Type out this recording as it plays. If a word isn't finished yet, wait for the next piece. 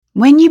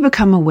When you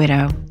become a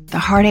widow, the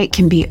heartache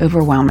can be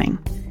overwhelming.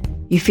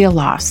 You feel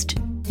lost,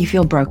 you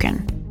feel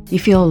broken, you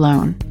feel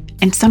alone,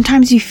 and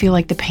sometimes you feel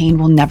like the pain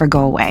will never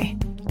go away.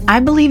 I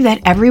believe that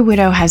every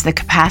widow has the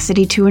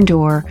capacity to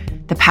endure,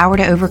 the power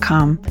to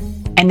overcome,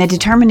 and the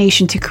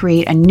determination to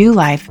create a new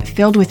life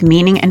filled with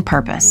meaning and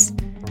purpose.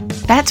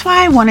 That's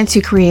why I wanted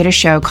to create a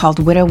show called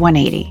Widow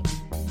 180.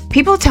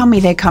 People tell me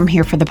they come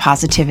here for the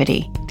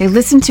positivity. They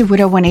listen to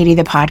Widow 180,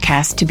 the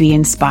podcast, to be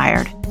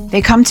inspired.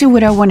 They come to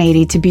Widow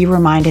 180 to be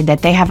reminded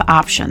that they have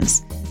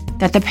options,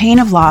 that the pain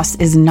of loss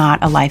is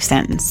not a life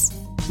sentence.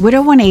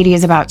 Widow 180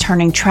 is about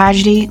turning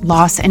tragedy,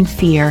 loss, and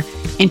fear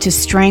into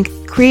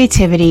strength,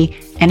 creativity,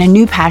 and a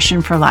new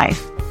passion for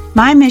life.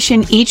 My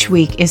mission each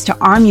week is to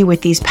arm you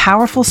with these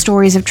powerful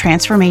stories of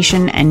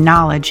transformation and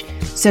knowledge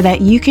so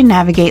that you can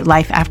navigate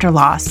life after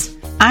loss.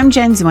 I'm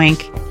Jen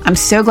Zwink. I'm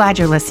so glad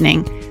you're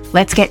listening.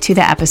 Let's get to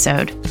the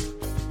episode.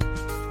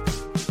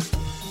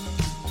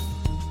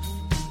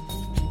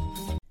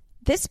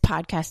 This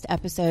podcast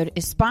episode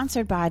is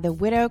sponsored by the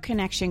Widow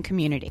Connection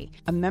Community,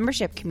 a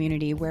membership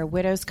community where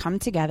widows come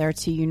together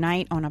to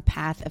unite on a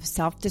path of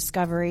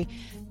self-discovery,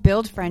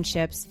 build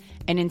friendships,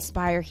 and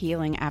inspire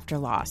healing after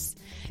loss.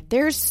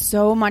 There's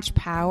so much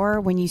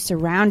power when you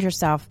surround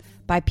yourself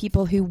by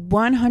people who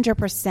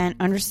 100%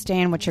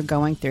 understand what you're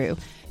going through,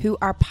 who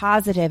are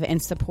positive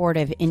and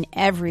supportive in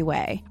every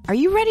way. Are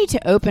you ready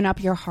to open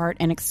up your heart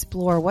and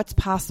explore what's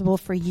possible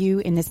for you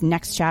in this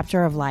next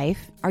chapter of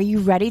life? Are you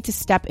ready to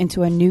step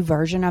into a new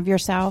version of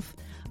yourself?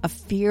 A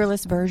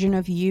fearless version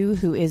of you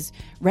who is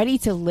ready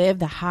to live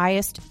the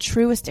highest,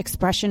 truest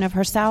expression of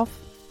herself?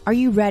 Are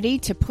you ready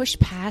to push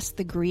past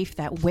the grief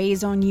that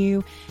weighs on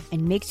you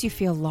and makes you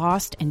feel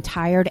lost and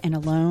tired and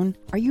alone?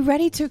 Are you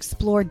ready to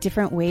explore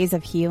different ways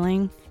of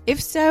healing?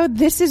 If so,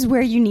 this is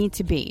where you need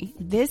to be.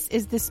 This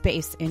is the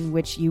space in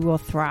which you will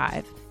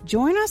thrive.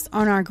 Join us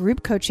on our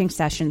group coaching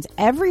sessions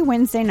every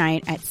Wednesday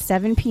night at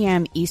 7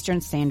 p.m.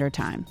 Eastern Standard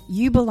Time.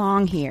 You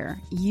belong here.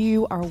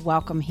 You are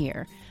welcome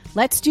here.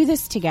 Let's do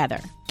this together.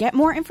 Get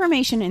more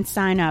information and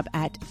sign up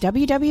at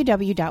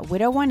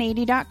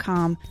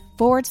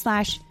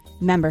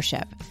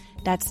www.widow180.com/membership.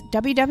 That's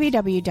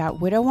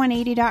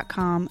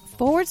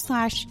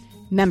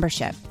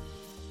www.widow180.com/membership.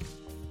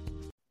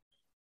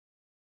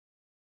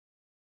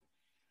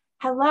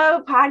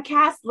 Hello,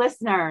 podcast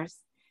listeners.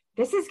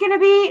 This is going to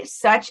be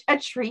such a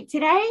treat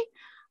today.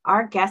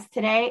 Our guest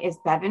today is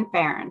Bevin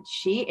Farrand.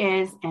 She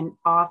is an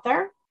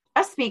author,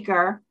 a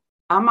speaker,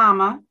 a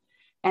mama,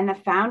 and the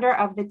founder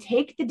of the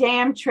Take the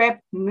Damn Trip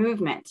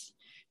movement,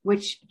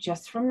 which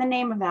just from the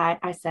name of that,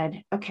 I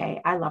said,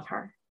 okay, I love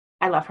her.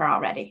 I love her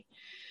already.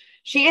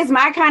 She is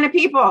my kind of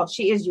people.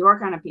 She is your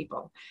kind of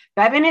people.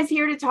 Bevin is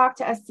here to talk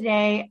to us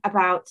today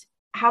about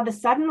how the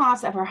sudden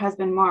loss of her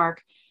husband,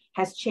 Mark,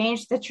 has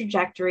changed the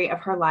trajectory of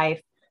her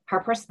life, her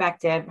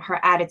perspective,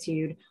 her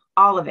attitude,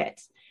 all of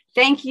it.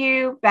 Thank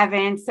you,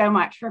 Bevin, so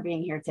much for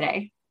being here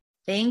today.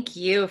 Thank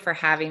you for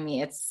having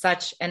me. It's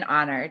such an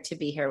honor to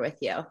be here with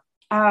you.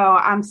 Oh,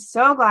 I'm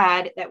so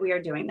glad that we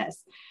are doing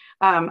this.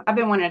 I've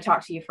been wanting to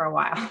talk to you for a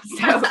while.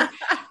 So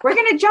we're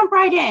going to jump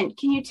right in.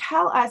 Can you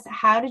tell us,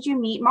 how did you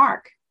meet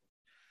Mark?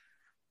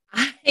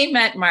 I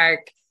met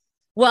Mark.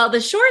 Well,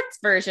 the short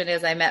version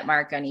is I met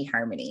Mark on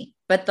eHarmony,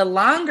 but the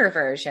longer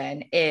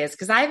version is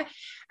because I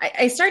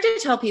started to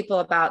tell people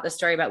about the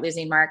story about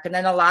losing Mark, and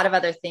then a lot of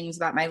other things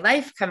about my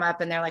life come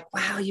up, and they're like,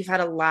 wow, you've had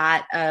a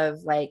lot of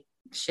like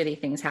shitty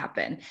things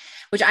happen,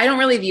 which I don't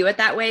really view it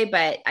that way,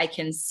 but I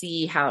can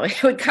see how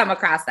it would come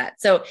across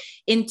that. So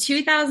in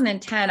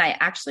 2010, I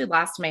actually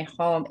lost my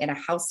home in a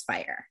house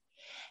fire.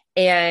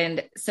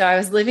 And so I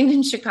was living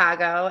in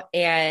Chicago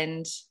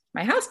and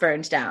my house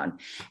burned down.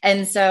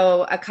 And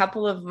so a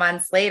couple of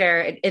months later,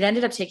 it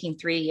ended up taking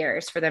 3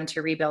 years for them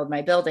to rebuild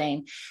my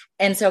building.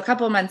 And so a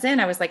couple of months in,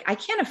 I was like, I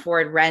can't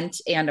afford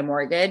rent and a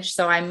mortgage.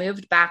 So I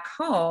moved back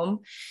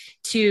home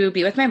to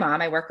be with my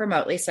mom. I work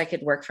remotely, so I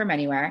could work from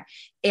anywhere.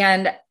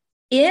 And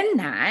in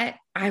that,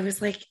 I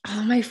was like,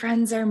 all my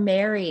friends are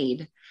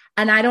married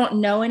and I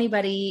don't know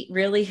anybody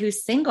really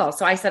who's single.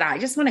 So I said, I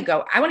just want to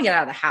go, I want to get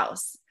out of the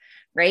house.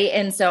 Right.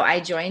 And so I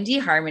joined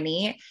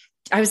eHarmony.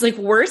 I was like,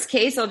 worst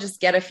case, I'll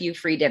just get a few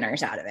free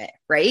dinners out of it.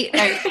 Right.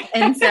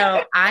 And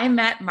so I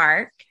met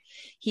Mark.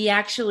 He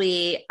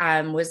actually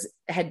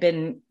had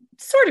been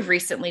sort of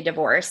recently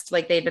divorced.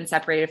 Like they'd been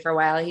separated for a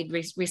while. He'd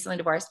recently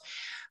divorced.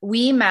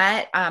 We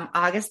met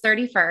August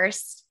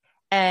 31st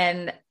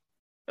and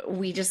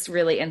we just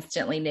really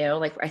instantly knew,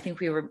 like, I think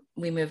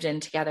we moved in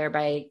together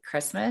by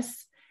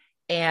Christmas,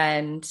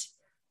 and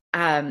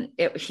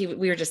we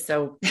were just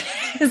so,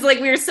 it's like,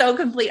 we were so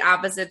complete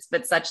opposites,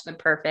 but such the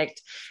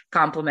perfect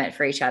complement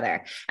for each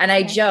other. And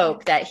I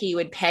joke that he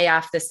would pay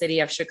off the city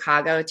of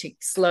Chicago to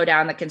slow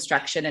down the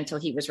construction until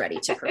he was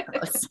ready to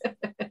propose.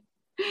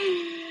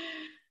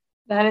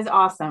 That is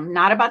awesome.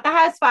 Not about the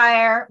house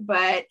fire,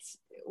 but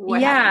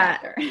what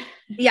happened after.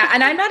 Yeah.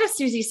 And I'm not a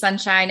Susie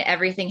Sunshine.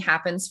 Everything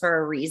happens for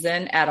a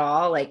reason at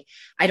all. Like,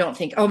 I don't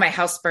think, oh, my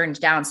house burned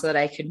down so that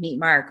I could meet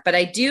Mark. But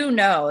I do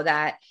know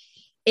that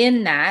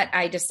in that,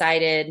 I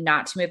decided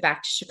not to move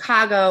back to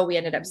Chicago. We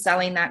ended up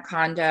selling that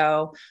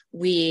condo.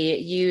 We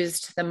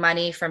used the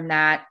money from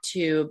that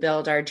to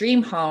build our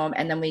dream home.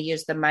 And then we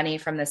used the money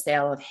from the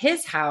sale of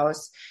his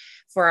house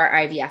for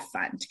our IVF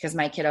fund, because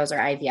my kiddos are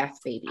IVF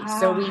babies.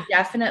 So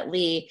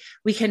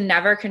we can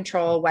never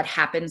control what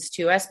happens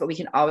to us, but we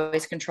can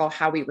always control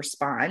how we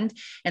respond.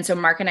 And so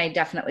Mark and I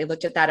definitely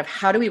looked at that of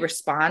how do we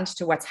respond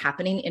to what's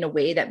happening in a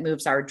way that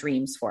moves our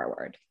dreams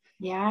forward.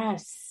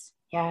 Yes.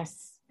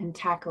 Yes. And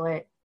tackle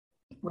it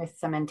with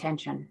some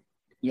intention.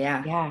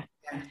 Yeah.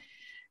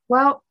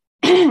 Well,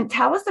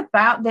 tell us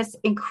about this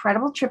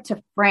incredible trip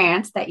to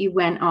France that you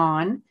went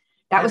on.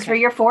 That was for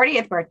your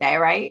 40th birthday,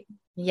 right?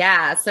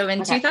 Yeah. So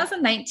in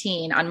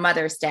 2019, on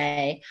Mother's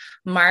Day,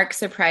 Mark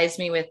surprised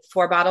me with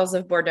 4 bottles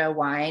of Bordeaux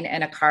wine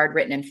and a card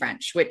written in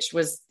French,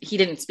 he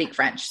didn't speak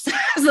French. So I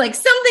was like,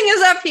 something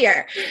is up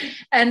here.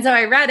 And so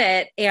I read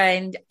it,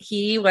 and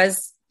he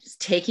was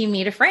taking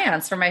me to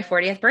France for my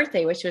 40th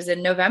birthday, which was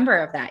in November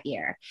of that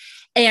year.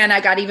 And I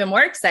got even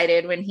more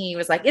excited when he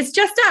was like, it's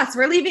just us.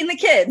 We're leaving the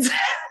kids. I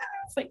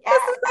was like,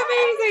 this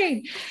is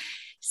amazing.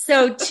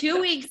 So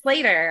 2 weeks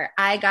later,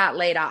 I got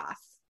laid off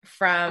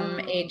from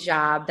a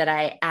job that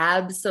I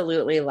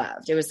absolutely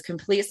loved. It was a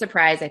complete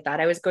surprise. I thought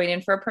I was going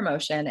in for a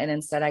promotion, and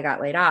instead I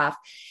got laid off.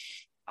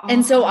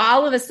 And so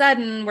all of a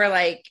sudden we're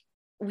like,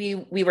 we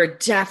were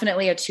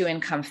definitely a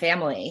 2-income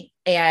family,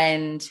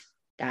 and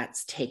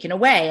that's taken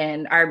away.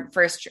 And our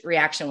first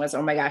reaction was,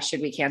 oh my gosh,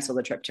 should we cancel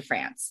the trip to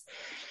France?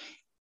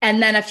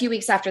 And then a few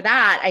weeks after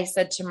that, I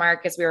said to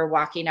Mark, as we were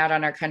walking out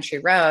on our country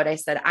road, I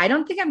said, I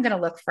don't think I'm going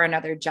to look for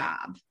another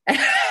job.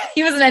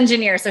 He was an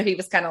engineer, so he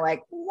was kind of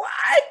like,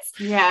 what?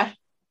 Yeah.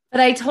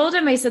 But I told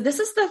him, I said, this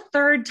is the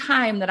 3rd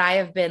time that I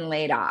have been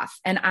laid off,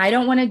 and I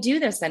don't want to do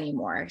this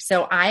anymore.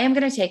 So I am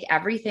going to take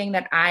everything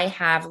that I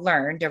have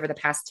learned over the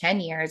past 10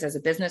 years as a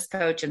business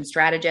coach and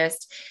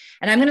strategist,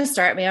 and I'm going to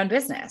start my own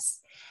business.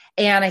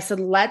 And I said,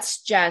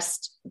 let's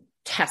just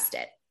test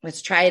it.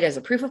 Let's try it as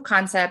a proof of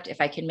concept. If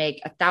I can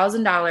make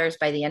 $1,000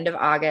 by the end of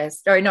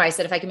August, or no, I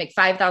said, if I can make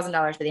 $5,000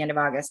 by the end of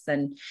August,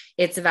 then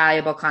it's a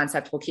valuable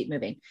concept. We'll keep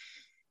moving.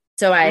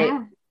 So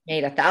I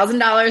made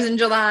 $1,000 in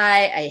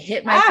July. I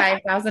hit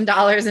my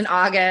 $5,000 in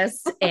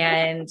August,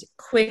 and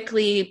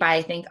quickly by,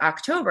 I think,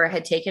 October,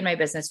 had taken my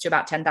business to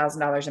about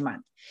 $10,000 a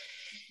month.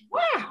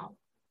 Wow.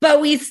 But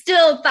we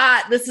still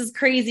thought this is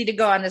crazy to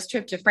go on this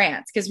trip to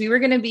France, because we were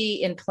going to be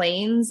in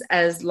planes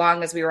as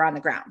long as we were on the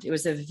ground. It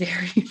was a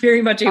very,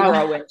 very much a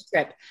whirlwind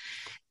trip.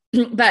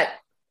 But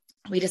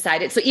we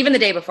decided. So even the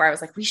day before, I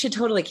was like, we should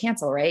totally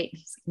cancel, right?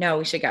 He's like, no,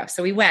 we should go.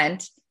 So we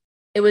went.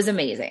 It was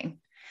amazing.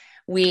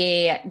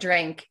 We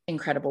drank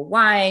incredible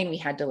wine. We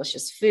had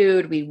delicious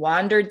food. We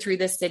wandered through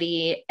the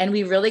city, and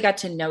we really got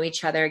to know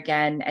each other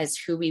again as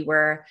who we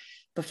were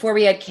before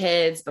we had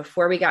kids,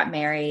 before we got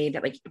married.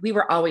 Like, we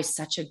were always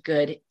such a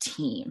good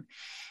team.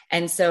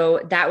 And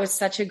so that was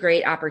such a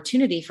great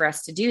opportunity for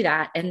us to do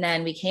that. And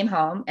then we came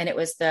home, and it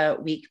was the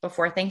week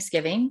before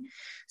Thanksgiving.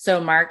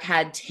 So Mark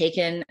had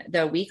taken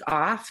the week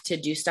off to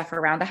do stuff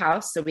around the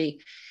house. So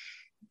we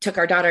took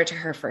our daughter to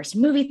her first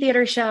movie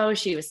theater show.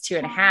 She was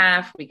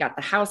 2.5. We got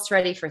the house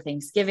ready for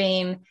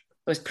Thanksgiving. It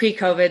was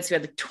pre-COVID, so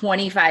we had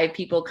 25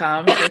 people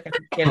come for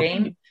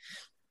Thanksgiving.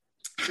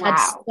 Wow.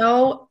 Had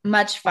so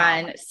much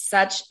fun,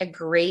 such a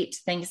great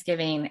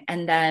Thanksgiving.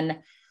 And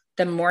then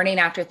the morning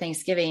after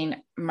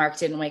Thanksgiving, Mark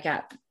didn't wake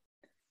up.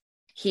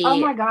 Oh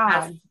my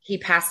God. He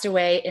passed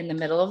away in the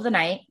middle of the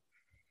night,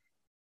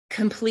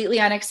 completely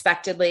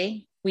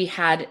unexpectedly. We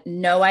had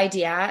no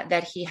idea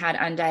that he had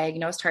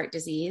undiagnosed heart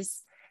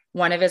disease.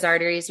 One of his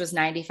arteries was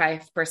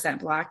 95%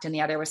 blocked, and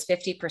the other was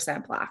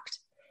 50% blocked.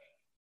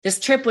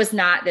 This trip was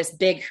not this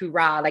big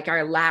hoorah, like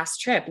our last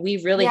trip.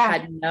 We really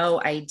had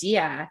no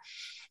idea.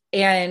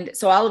 And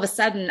so all of a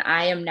sudden,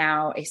 I am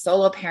now a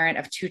solo parent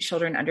of 2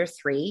 children under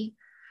 3,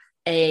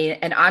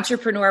 an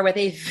entrepreneur with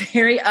a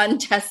very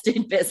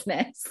untested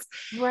business.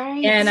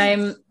 Right. And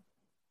I'm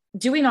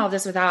doing all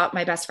this without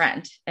my best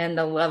friend and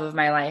the love of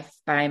my life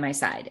by my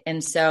side.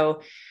 And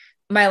so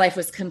my life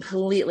was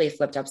completely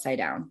flipped upside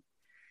down.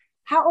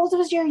 How old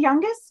was your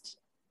youngest?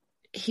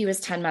 He was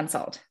 10 months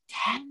old.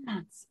 10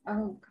 months.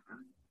 Oh,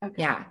 God.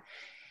 Okay. Yeah.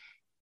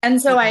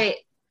 And so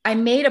I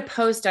made a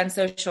post on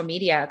social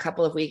media a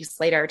couple of weeks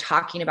later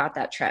talking about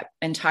that trip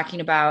and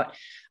talking about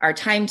our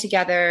time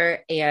together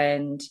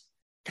and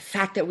the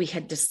fact that we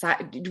had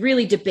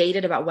really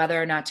debated about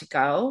whether or not to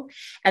go.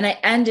 And I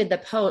ended the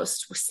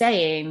post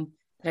saying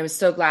that I was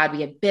so glad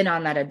we had been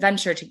on that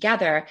adventure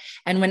together.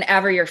 And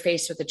whenever you're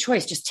faced with a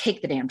choice, just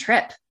take the damn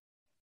trip.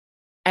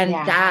 And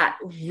that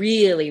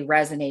really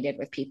resonated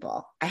with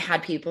people. I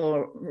had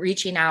people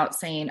reaching out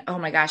saying, oh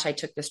my gosh, I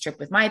took this trip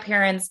with my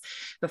parents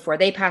before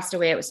they passed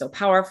away. It was so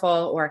powerful.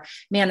 Or,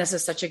 man, this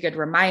is such a good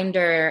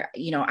reminder.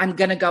 You know, I'm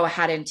going to go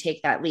ahead and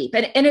take that leap.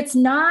 And it's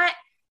not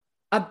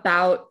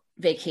about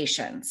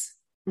vacations.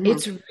 Mm-hmm.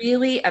 It's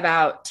really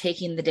about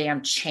taking the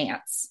damn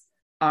chance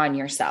on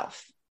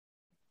yourself.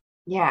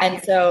 Yeah.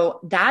 And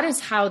so that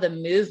is how the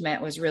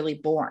movement was really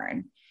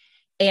born.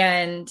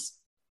 And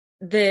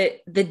the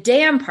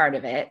damn part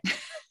of it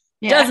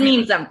does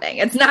mean something.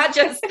 It's not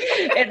just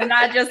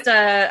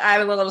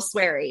I'm a little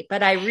sweary,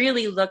 but I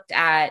really looked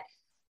at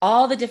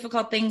all the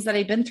difficult things that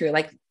I've been through,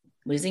 like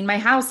losing my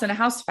house in a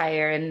house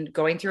fire and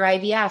going through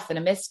IVF and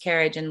a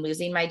miscarriage and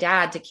losing my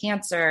dad to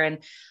cancer and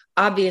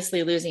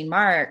obviously losing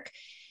Mark.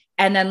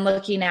 And then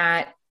looking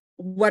at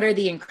what are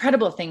the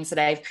incredible things that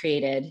I've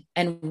created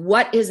and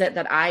what is it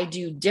that I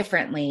do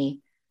differently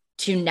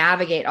to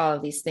navigate all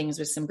of these things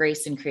with some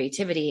grace and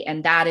creativity.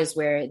 And that is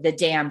where the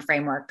DAM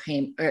framework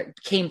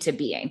came to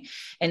being.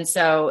 And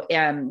so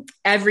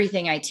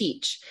everything I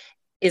teach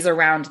is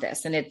around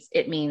this. And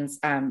it means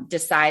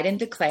decide and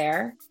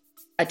declare,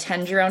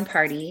 attend your own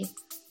party,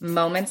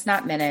 moments,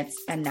 not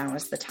minutes, and now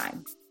is the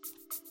time.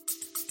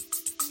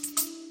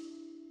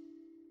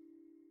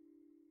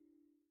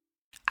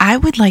 I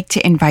would like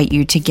to invite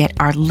you to get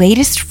our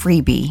latest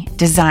freebie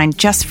designed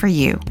just for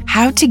you,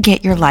 How to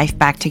Get Your Life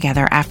Back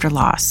Together After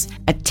Loss,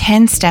 a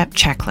 10-step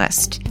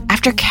checklist.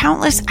 After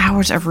countless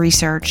hours of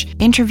research,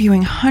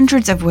 interviewing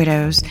hundreds of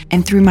widows,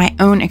 and through my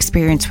own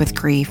experience with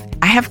grief,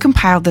 I have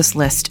compiled this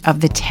list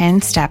of the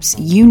 10 steps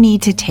you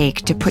need to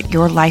take to put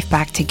your life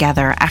back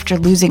together after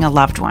losing a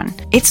loved one.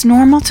 It's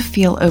normal to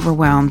feel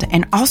overwhelmed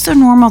and also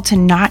normal to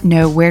not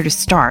know where to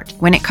start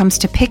when it comes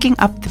to picking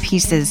up the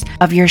pieces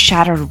of your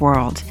shattered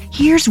world.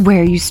 Here's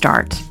where you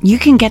start. You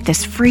can get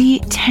this free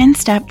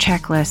 10-step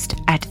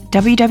checklist at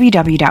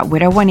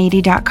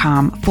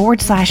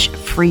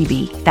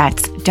www.widow180.com/freebie.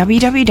 That's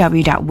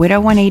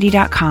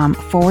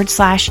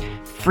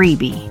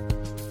www.widow180.com/freebie.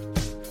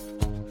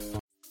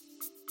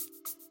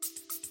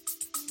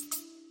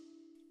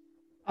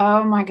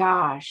 Oh my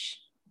gosh.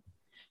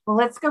 Well,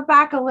 let's go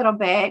back a little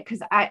bit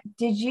because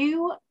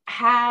you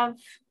had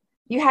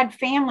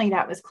family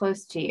that was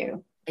close to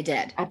you? I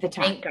did. At the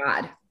time. Thank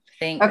God.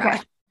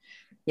 God.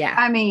 Yeah.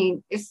 I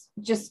mean, it's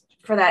just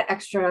for that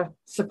extra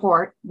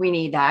support. We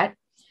need that.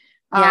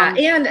 Yeah.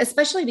 And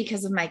especially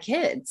because of my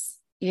kids,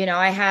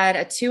 I had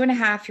a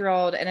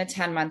 2.5-year-old and a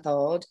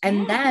 10-month-old,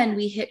 and then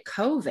we hit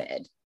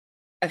COVID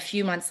a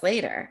few months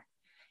later.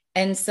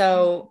 And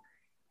so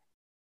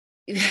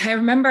I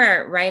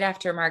remember right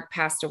after Mark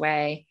passed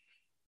away,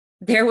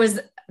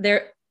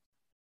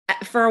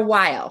 for a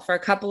while, for a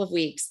couple of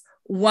weeks,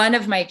 one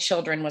of my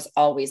children was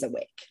always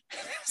awake.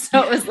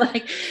 So it was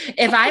like,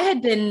 if I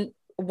had been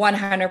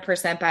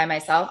 100% by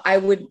myself, I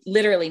would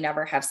literally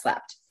never have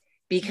slept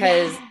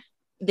because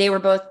they were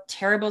both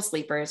terrible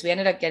sleepers. We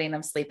ended up getting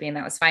them sleeping.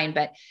 That was fine.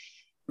 But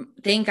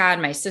thank God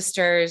my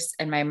sisters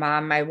and my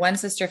mom, my one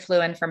sister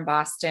flew in from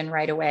Boston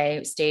right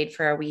away, stayed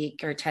for a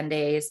week or 10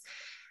 days.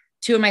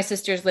 2 of my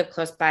sisters live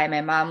close by.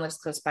 My mom lives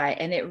close by.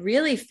 And it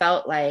really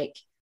felt like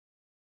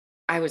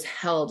I was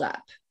held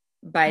up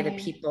by the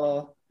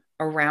people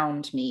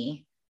around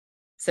me.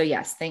 So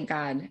yes, thank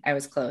God I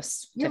was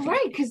close. You're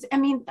right. Because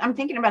I'm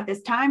thinking about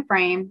this time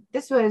frame.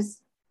 This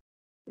was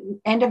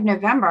end of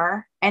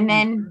November. And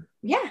then,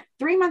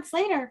 3 months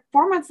later,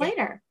 4 months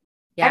later,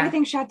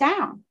 everything shut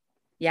down.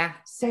 Yeah.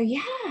 So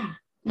you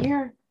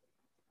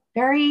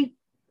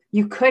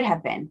could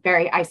have been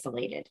very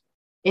isolated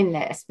in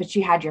this, but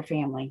you had your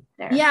family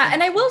there. Yeah.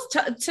 And I will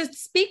to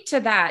speak to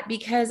that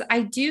because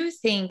I do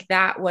think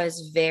that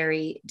was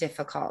very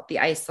difficult, the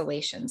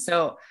isolation.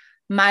 So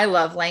one of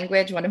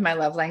my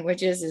love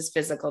languages is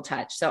physical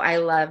touch. So I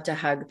love to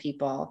hug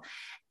people,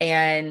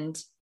 and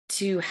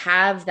to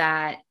have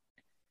that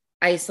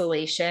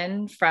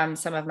isolation from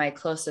some of my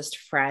closest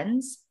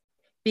friends,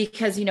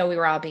 because, we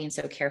were all being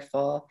so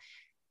careful.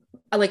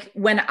 Like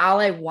when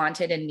all I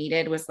wanted and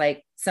needed was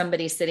like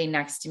somebody sitting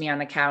next to me on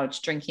the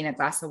couch, drinking a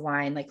glass of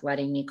wine, like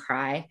letting me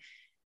cry.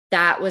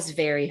 That was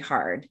very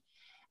hard.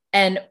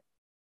 And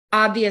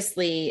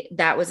obviously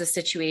that was a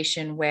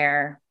situation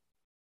where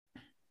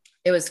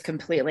it was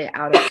completely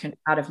out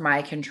of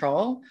my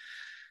control.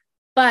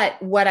 But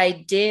what I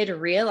did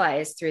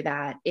realize through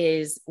that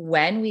is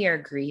when we are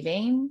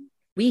grieving,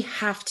 we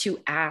have to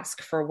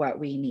ask for what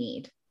we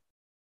need,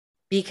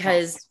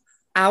 because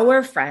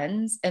our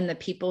friends and the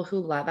people who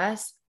love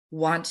us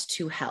want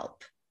to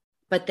help,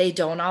 but they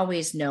don't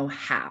always know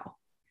how.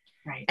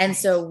 Right. And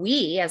so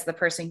we, as the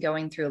person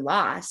going through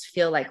loss,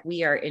 feel like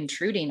we are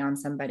intruding on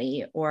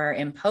somebody or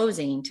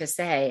imposing to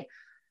say,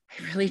 I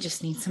really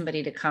just need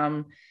somebody to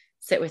come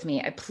sit with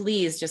me.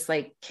 Please just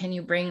can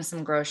you bring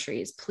some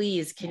groceries?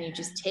 Please, can you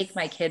just take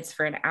my kids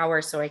for an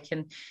hour so I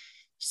can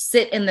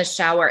sit in the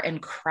shower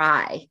and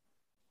cry?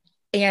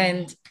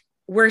 And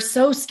we're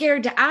so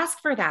scared to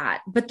ask for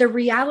that. But the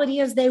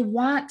reality is they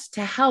want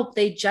to help.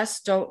 They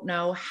just don't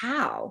know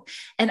how.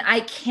 And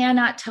I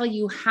cannot tell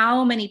you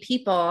how many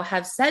people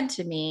have said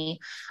to me,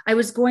 I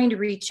was going to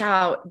reach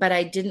out, but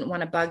I didn't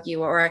want to bug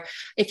you. Or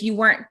if you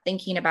weren't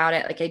thinking about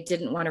it, I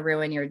didn't want to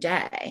ruin your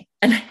day.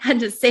 And I had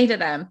to say to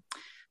them,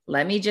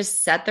 let me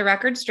just set the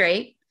record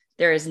straight.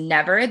 There is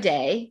never a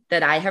day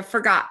that I have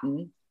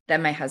forgotten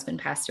that my husband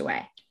passed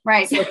away.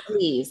 Right. So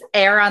please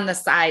err on the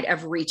side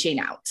of reaching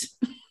out.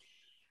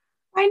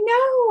 I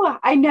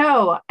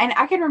know. And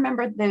I can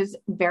remember those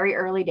very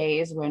early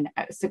days when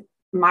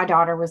my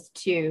daughter was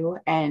 2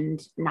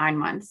 and 9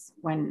 months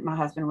when my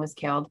husband was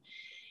killed.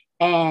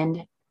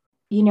 And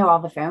all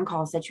the phone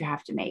calls that you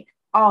have to make,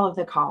 all of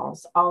the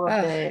calls, all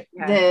of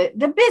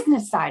the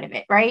business side of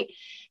it. Right.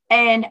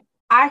 And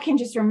I can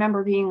just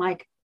remember being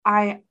like,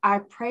 I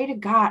pray to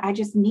God, I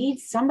just need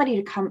somebody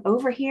to come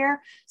over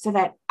here so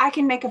that I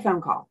can make a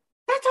phone call.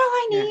 That's all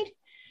I need.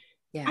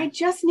 Yeah. I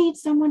just need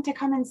someone to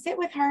come and sit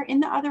with her in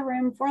the other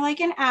room for like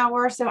an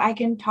hour so I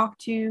can talk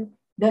to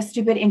the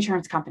stupid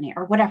insurance company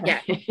or whatever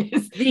it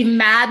is. The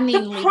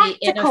maddeningly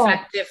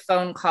ineffective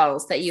phone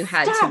calls that you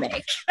had to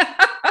make.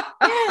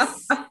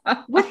 Yes.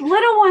 With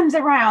little ones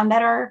around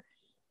that are,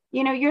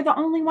 you're the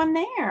only one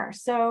there.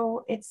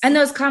 So and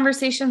those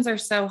conversations are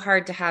so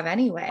hard to have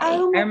anyway. I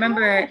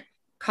remember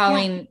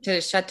calling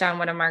to shut down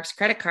one of Mark's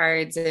credit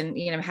cards and,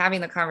 having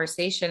the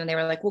conversation, and they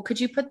were like, well, could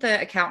you put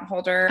the account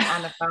holder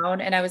on the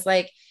phone? And I was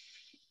like,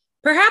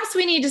 perhaps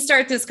we need to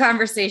start this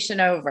conversation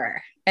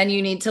over and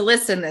you need to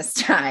listen this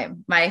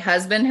time. My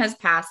husband has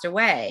passed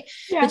away,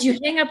 but you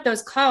hang up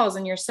those calls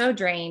and you're so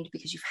drained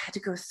because you've had to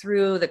go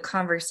through the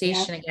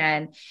conversation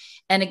again.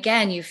 And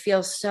again, you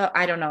feel so,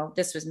 I don't know,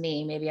 this was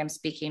me, maybe I'm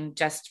speaking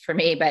just for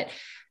me, but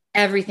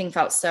everything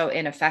felt so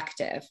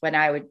ineffective when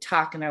I would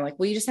talk and they're like,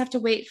 well, you just have to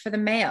wait for the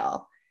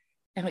mail.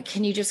 And like,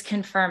 can you just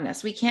confirm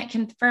this? We can't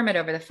confirm it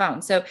over the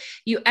phone. So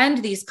you end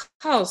these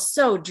calls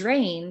so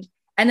drained.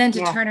 And then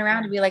to turn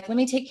around and be like, let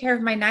me take care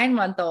of my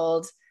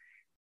 9-month-old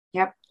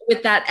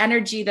with that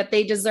energy that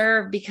they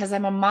deserve because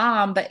I'm a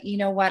mom. But you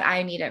know what?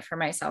 I need it for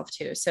myself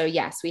too. So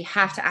yes, we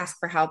have to ask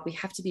for help. We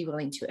have to be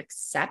willing to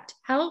accept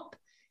help.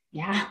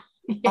 Yeah.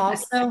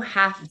 Also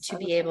have to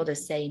be able to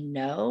say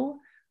no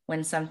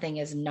when something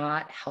is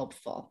not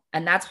helpful.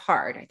 And that's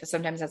hard.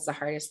 Sometimes that's the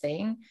hardest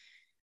thing.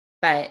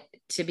 But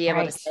to be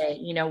able to say,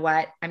 you know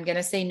what? I'm going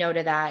to say no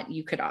to that.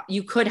 You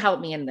could help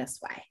me in this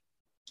way.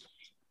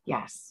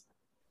 Yes.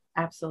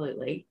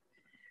 Absolutely.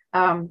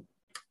 Now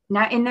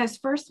in those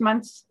first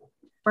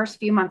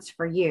few months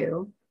for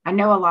you, I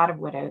know a lot of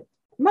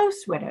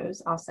most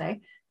widows, I'll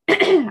say,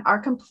 are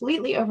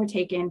completely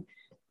overtaken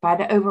by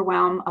the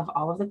overwhelm of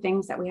all of the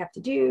things that we have to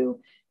do,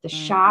 the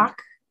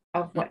shock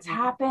of what's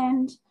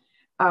happened.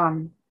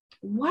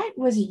 What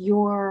was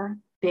your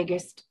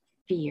biggest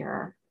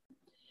fear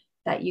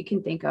that you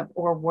can think of,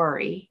 or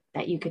worry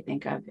that you could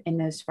think of in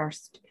those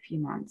first few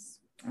months?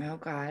 Oh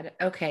God.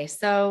 Okay.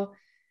 So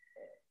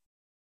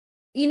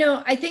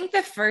I think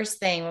the first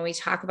thing when we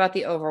talk about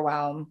the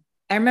overwhelm,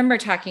 I remember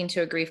talking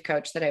to a grief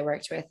coach that I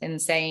worked with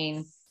and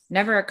saying,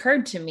 never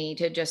occurred to me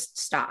to just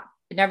stop.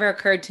 It never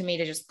occurred to me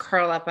to just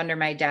curl up under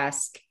my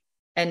desk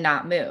and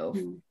not move.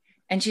 Mm-hmm.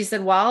 And she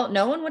said, well,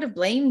 no one would have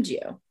blamed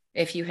you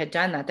if you had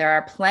done that. There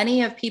are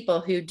plenty of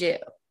people who do.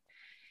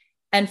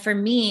 And for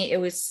me, it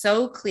was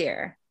so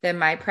clear that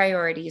my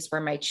priorities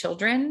were my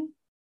children,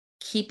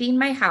 keeping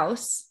my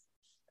house,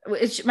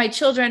 my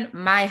children,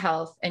 my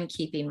health, and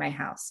keeping my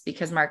house,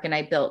 because Mark and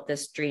I built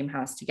this dream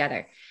house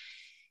together.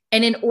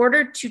 And in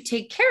order to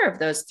take care of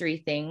those three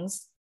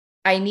things,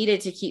 I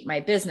needed to keep my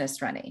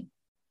business running.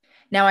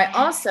 Now, I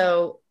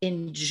also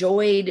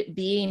enjoyed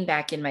being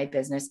back in my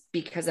business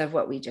because of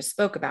what we just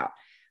spoke about.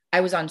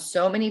 I was on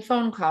so many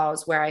phone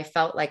calls where I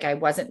felt like I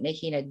wasn't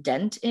making a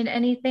dent in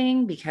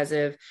anything because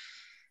of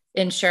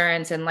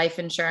insurance and life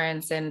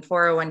insurance and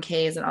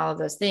 401ks and all of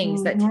those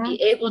things, that to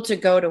be able to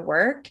go to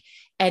work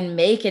and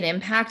make an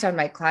impact on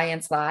my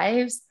clients'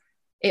 lives,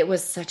 it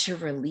was such a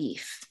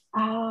relief.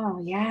 Oh,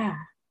 yeah.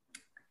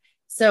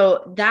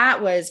 So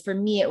that was, for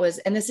me, it was,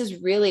 and this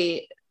is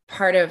really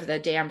part of the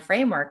DAM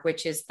framework,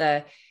 which is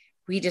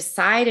we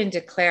decide and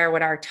declare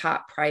what our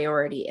top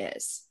priority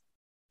is.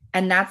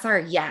 And that's our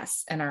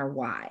yes and our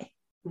why.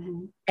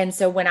 Mm-hmm. And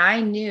so when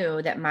I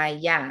knew that my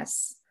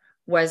yes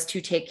was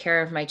to take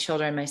care of my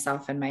children,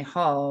 myself, and my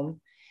home,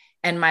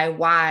 and my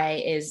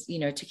why is,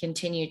 to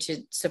continue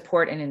to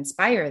support and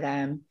inspire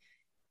them,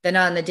 then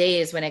on the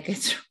days when it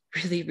gets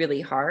really,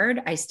 really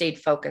hard, I stayed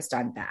focused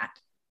on that.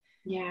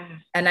 Yeah.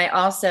 And I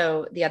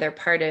also, the other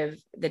part of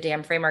the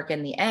DAM framework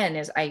in the end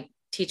is I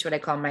teach what I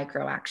call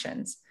micro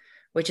actions,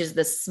 which is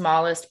the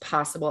smallest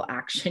possible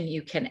action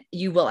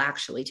you will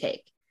actually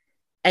take.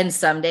 And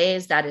some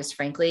days that is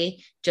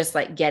frankly just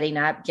like getting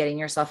up, getting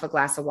yourself a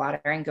glass of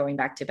water and going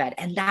back to bed.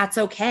 And that's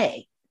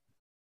okay.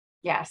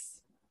 Yes.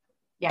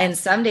 And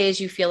some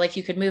days you feel like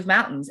you could move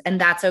mountains,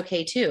 and that's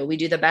okay too. We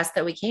do the best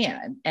that we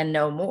can and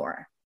no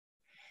more.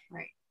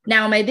 Right.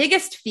 Now, my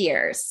biggest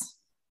fears,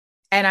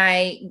 and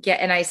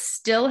I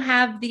still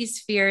have these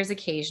fears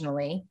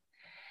occasionally,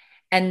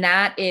 and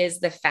that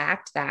is the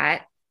fact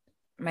that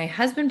my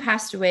husband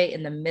passed away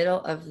in the middle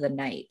of the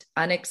night,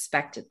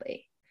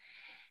 unexpectedly.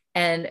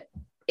 And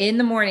in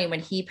the morning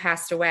when he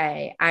passed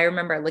away, I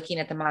remember looking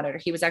at the monitor.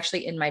 He was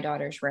actually in my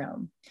daughter's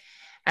room.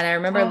 And I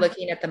remember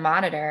looking at the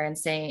monitor and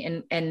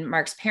saying, and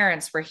Mark's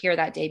parents were here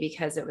that day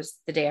because it was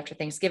the day after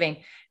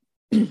Thanksgiving.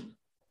 And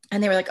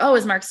they were like, oh,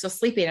 is Mark still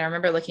sleeping? And I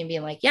remember looking and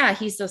being like, yeah,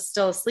 he's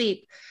still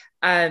asleep.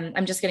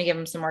 I'm just going to give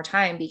him some more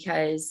time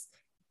because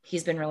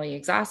he's been really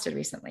exhausted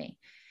recently.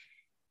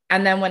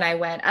 And then when I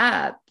went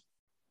up,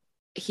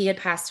 he had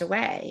passed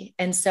away.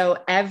 And so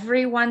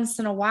every once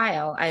in a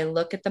while, I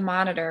look at the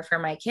monitor for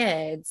my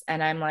kids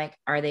and I'm like,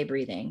 are they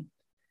breathing?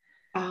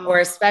 or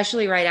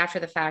especially right after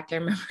the fact. I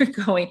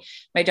remember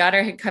my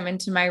daughter had come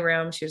into my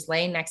room. She was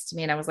laying next to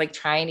me and I was like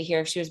trying to hear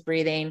if she was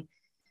breathing.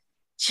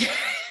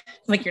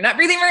 Like, you're not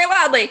breathing very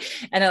loudly.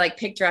 And I like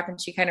picked her up and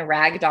she kind of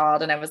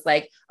ragdolled. And I was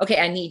like, okay,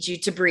 I need you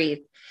to breathe.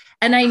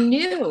 And I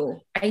knew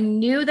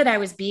that I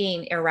was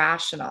being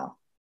irrational.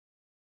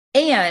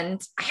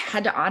 And I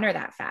had to honor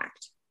that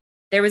fact.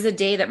 There was a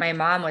day that my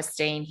mom was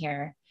staying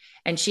here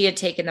and she had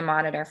taken the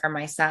monitor from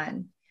my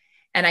son.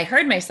 And I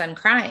heard my son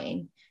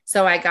crying.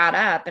 So I got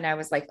up and I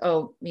was like,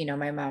 oh,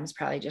 my mom's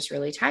probably just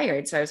really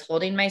tired. So I was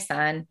holding my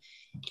son.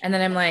 And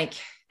then I'm like,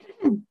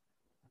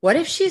 what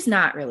if she's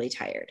not really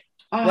tired?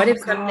 What if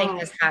something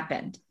has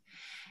happened?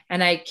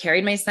 And I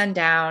carried my son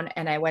down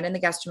and I went in the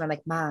guest room. I'm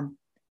like, mom.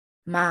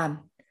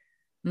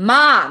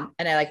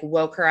 And I like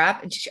woke her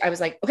up and I was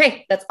like,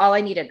 okay, that's all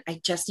I needed. I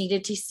just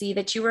needed to see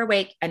that you were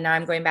awake. And now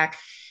I'm going back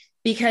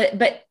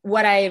but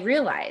what I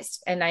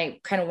realized, and I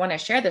kind of want to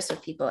share this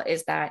with people,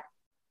 is that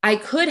I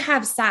could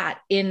have sat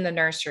in the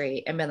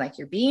nursery and been like,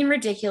 you're being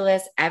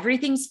ridiculous.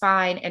 Everything's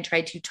fine. And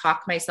tried to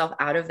talk myself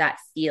out of that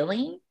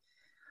feeling.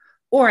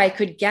 Or I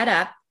could get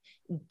up,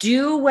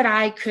 do what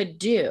I could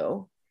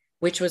do,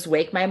 which was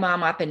wake my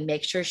mom up and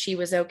make sure she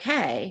was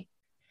okay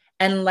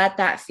and let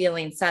that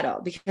feeling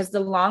settle. Because the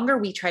longer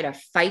we try to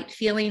fight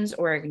feelings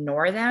or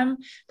ignore them,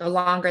 the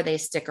longer they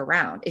stick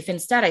around. If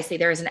instead I say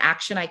there is an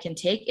action I can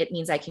take, it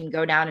means I can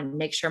go down and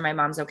make sure my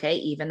mom's okay,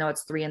 even though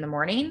it's 3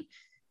 a.m,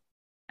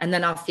 and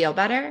then I'll feel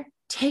better.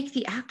 Take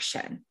the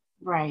action.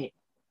 Right.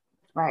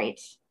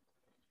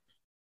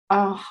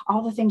 Oh,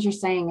 all the things you're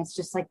saying, it's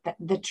just like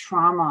the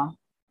trauma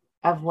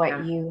of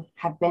what you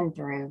have been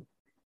through.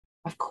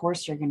 Of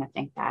course, you're going to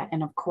think that.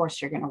 And of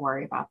course, you're going to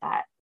worry about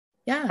that.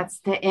 Yeah. That's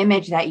the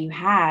image that you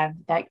have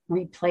that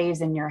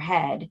replays in your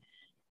head.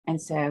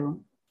 And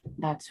so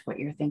that's what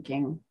you're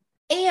thinking.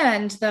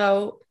 And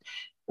though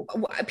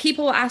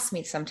people ask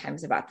me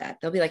sometimes about that,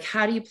 they'll be like,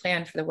 how do you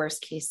plan for the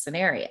worst case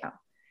scenario?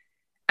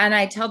 And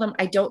I tell them,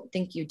 I don't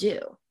think you do.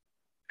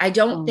 I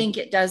don't think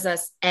it does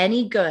us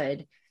any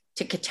good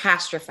to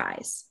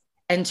catastrophize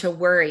and to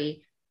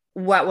worry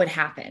what would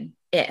happen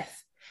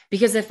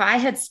because if I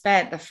had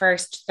spent the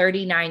first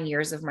 39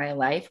 years of my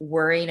life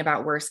worrying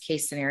about worst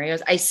case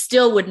scenarios, I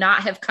still would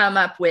not have come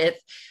up with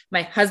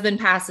my husband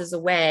passes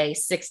away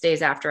 6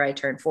 days after I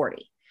turned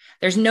 40.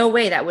 There's no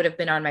way that would have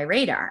been on my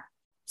radar.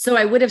 So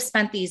I would have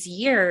spent these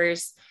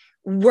years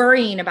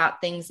worrying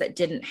about things that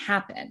didn't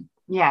happen.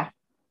 Yeah.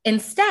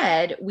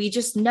 Instead, we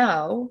just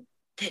know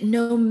that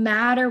no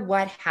matter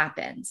what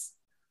happens,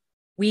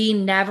 we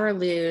never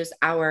lose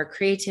our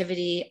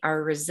creativity,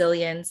 our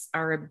resilience,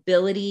 our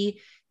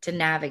ability to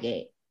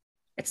navigate.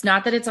 It's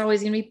not that it's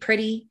always going to be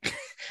pretty.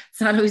 It's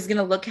not always going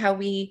to look how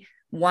we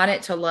want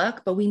it to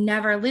look, but we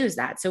never lose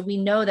that. So we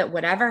know that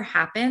whatever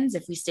happens,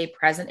 if we stay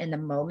present in the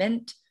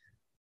moment,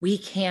 we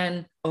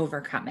can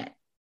overcome it.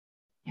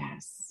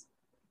 Yes.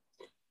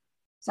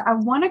 So I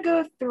want to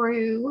go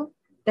through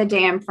the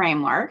DAM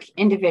framework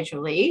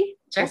individually.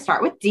 Sure. We'll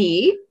start with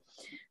D.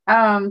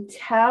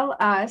 Tell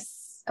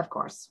us, of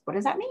course, what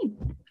does that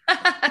mean?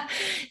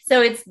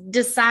 So it's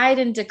decide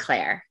and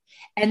declare.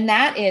 And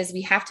that is,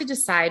 we have to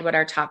decide what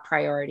our top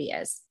priority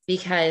is,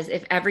 because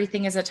if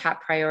everything is a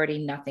top priority,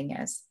 nothing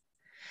is.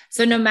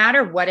 So no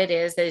matter what it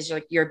is that is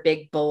like your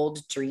big,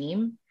 bold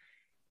dream,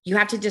 you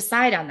have to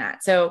decide on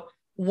that. So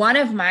one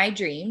of my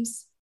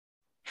dreams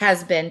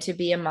has been to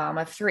be a mom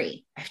of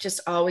 3. I've just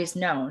always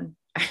known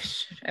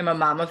I'm a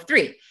mom of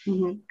 3.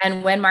 Mm-hmm.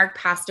 And when Mark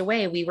passed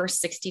away, we were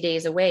 60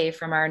 days away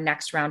from our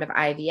next round of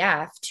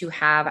IVF to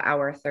have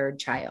our 3rd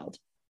child.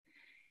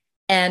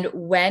 And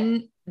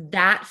when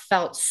that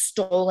felt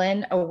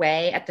stolen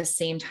away at the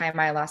same time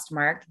I lost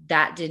Mark,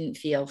 that didn't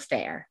feel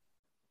fair.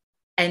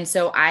 And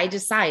so I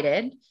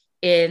decided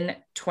in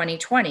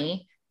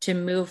 2020 to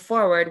move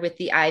forward with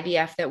the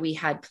IVF that we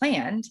had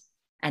planned.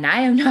 And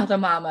I am now the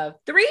mom of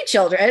 3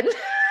 children,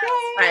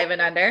 5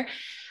 and under.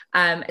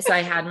 So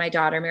I had my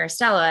daughter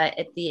Maristella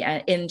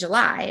in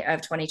July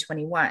of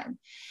 2021.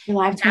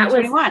 July of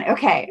 2021.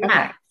 Okay.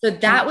 So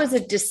that was a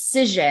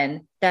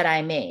decision that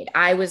I made.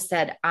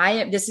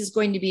 This is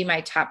going to be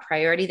my top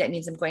priority. That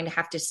means I'm going to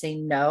have to say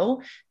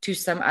no to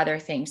some other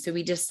things. So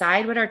we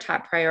decide what our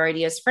top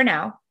priority is for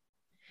now.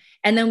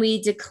 And then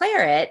we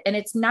declare it. And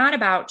it's not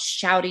about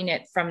shouting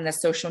it from the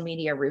social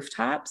media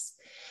rooftops.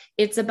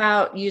 It's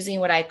about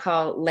using what I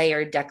call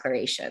layered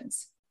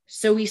declarations.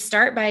 So we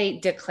start by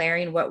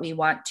declaring what we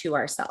want to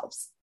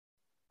ourselves,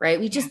 right?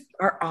 We just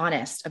are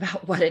honest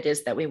about what it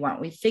is that we want.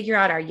 We figure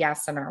out our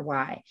yes and our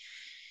why.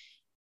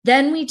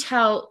 Then we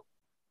tell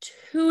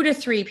 2 to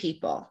 3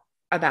 people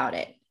about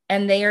it,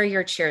 and they are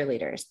your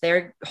cheerleaders.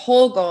 Their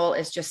whole goal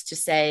is just to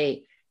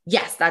say,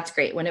 yes, that's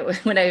great. When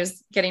I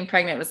was getting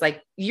pregnant, it was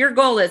like, your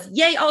goal is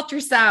yay,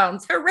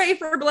 ultrasounds, hooray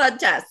for blood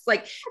tests.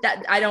 Like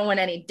that. I don't want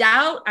any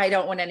doubt. I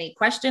don't want any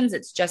questions.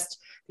 It's just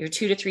your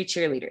 2 to 3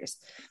 cheerleaders.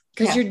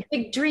 Because your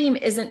big dream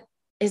isn't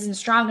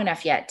strong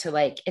enough yet to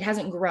it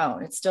hasn't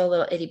grown. It's still a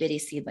little itty bitty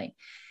seedling.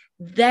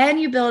 Then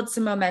you build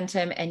some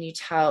momentum and you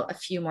tell a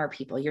few more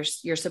people, your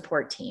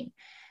support team.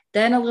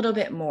 then a little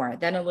bit more,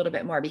 then a little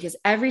bit more, because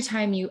every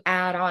time you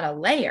add on a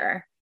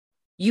layer,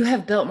 you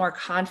have built more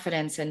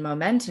confidence and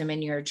momentum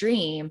in your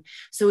dream.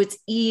 So it's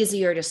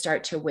easier to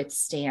start to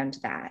withstand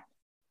that.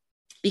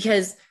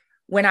 Because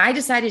when I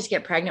decided to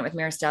get pregnant with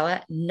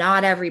Maristella,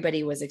 not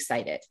everybody was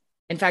excited.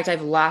 In fact,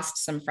 I've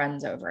lost some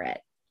friends over it.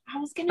 I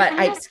was going to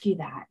ask you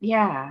that.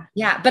 Yeah.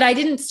 Yeah. But I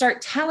didn't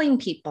start telling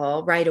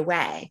people right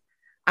away.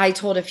 I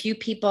told a few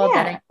people,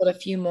 then I told a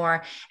few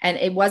more. And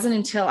it wasn't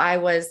until I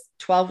was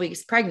 12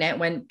 weeks pregnant,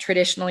 when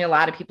traditionally a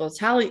lot of people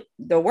tell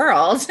the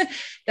world,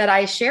 that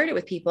I shared it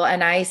with people.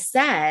 And I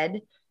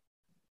said,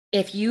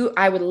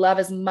 I would love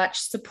as much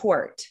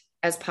support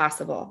as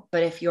possible,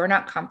 but if you're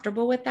not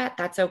comfortable with that,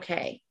 that's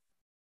okay.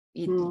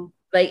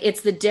 Like,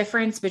 it's the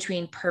difference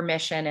between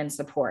permission and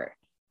support.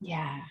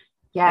 Yeah.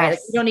 Yes. Right? Like,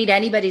 we don't need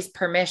anybody's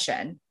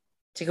permission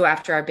to go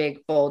after our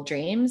big, bold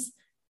dreams.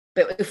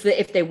 But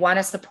if they want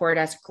to support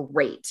us,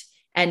 great.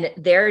 And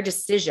their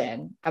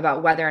decision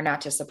about whether or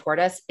not to support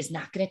us is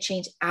not going to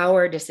change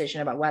our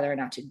decision about whether or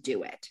not to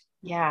do it.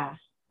 Yeah.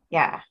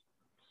 Yeah.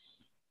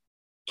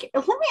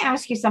 Let me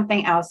ask you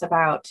something else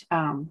about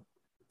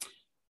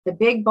the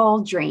big,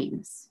 bold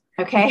dreams.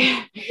 Okay.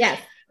 Yes.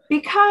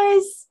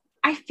 Because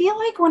I feel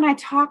like when I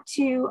talk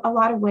to a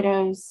lot of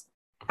widows,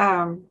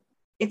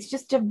 it's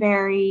just a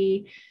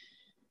very,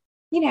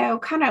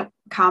 kind of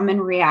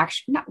common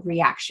reaction, not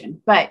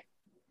reaction, but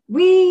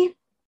we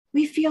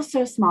feel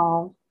so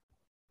small,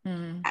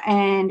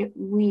 and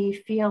we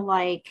feel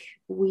like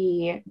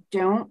we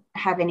don't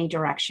have any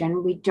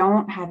direction. We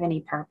don't have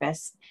any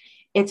purpose.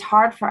 It's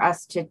hard for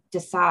us to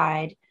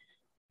decide.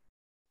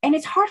 And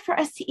it's hard for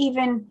us to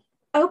even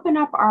open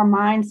up our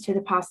minds to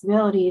the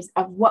possibilities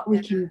of what we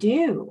can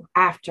do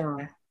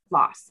after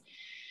loss.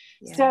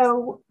 Yes.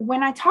 So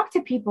when I talk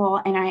to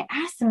people and I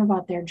ask them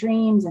about their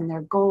dreams and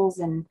their goals,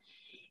 and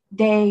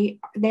they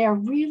are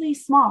really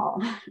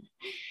small,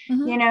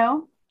 and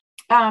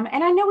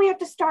I know we have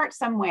to start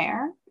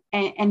somewhere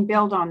and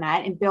build on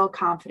that and build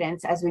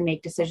confidence as we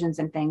make decisions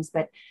and things.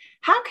 But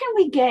how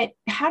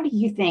do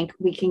you think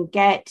we can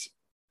get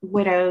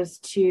widows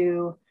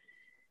to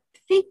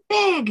think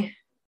big?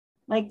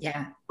 Like,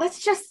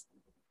 let's just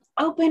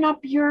open up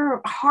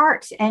your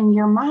heart and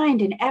your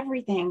mind and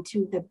everything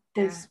to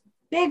this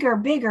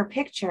bigger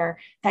picture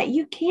that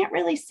you can't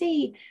really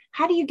see.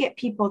 How do you get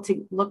people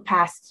to look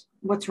past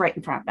what's right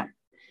in front of them?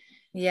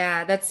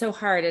 Yeah, that's so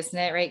hard, isn't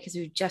it? Right? Because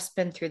we've just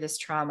been through this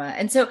trauma.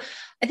 And so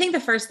I think the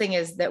first thing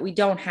is that we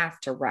don't have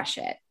to rush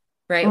it,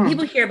 right? When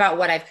people hear about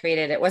what I've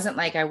created, it wasn't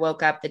like I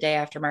woke up the day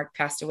after Mark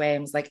passed away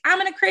and was like, I'm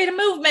going to create a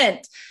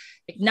movement.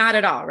 Like, not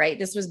at all, right?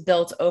 This was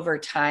built over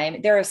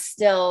time. There are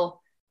still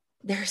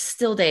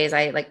days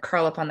I like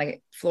curl up on the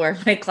floor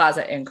of my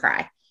closet and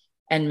cry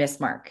and miss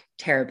Mark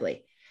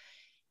terribly.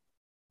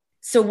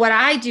 So what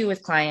I do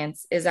with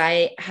clients is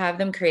I have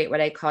them create what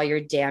I call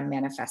your damn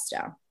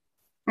manifesto.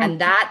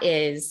 And that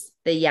is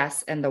the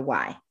yes and the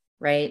why,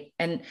 right?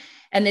 And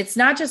it's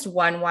not just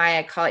one why.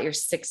 I call it your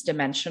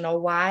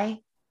 6-dimensional why.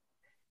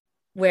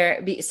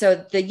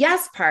 So the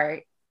yes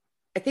part,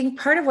 I think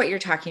part of what you're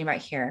talking about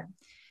here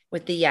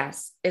with the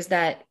yes is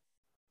that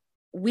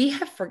we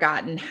have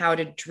forgotten how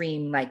to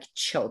dream like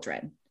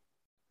children.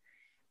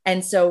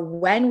 And so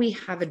when we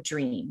have a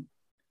dream,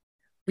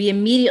 we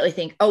immediately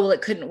think, oh, well,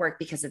 it couldn't work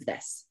because of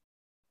this,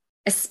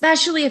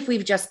 especially if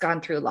we've just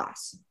gone through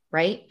loss.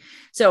 Right?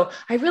 So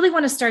I really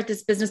want to start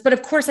this business, but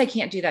of course I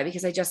can't do that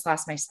because I just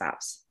lost my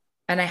spouse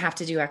and I have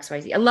to do X, Y,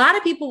 Z. A lot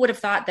of people would have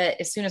thought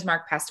that as soon as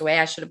Mark passed away,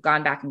 I should have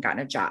gone back and gotten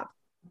a job.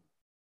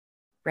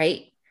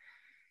 Right?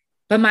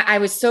 But I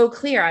was so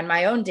clear on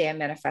my own damn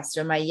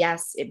manifesto, my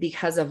yes,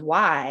 because of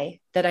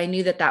why, that I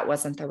knew that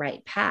wasn't the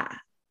right path.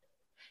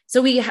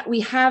 So we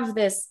have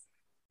this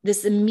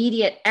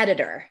immediate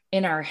editor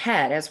in our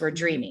head as we're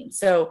dreaming.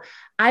 So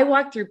I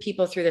walk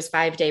people through this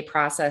 5-day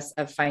process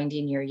of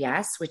finding your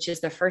yes, which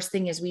is the first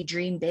thing is we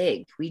dream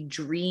big. We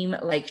dream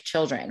like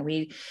children.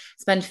 We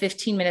spend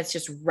 15 minutes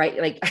just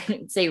like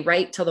I say,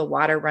 right till the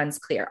water runs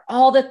clear.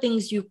 All the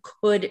things you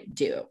could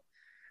do,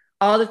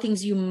 all the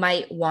things you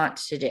might want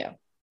to do.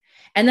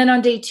 And then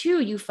on day 2,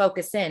 you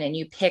focus in and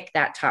you pick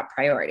that top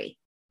priority.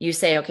 You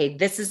say, okay,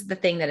 this is the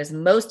thing that is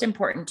most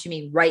important to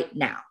me right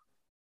now.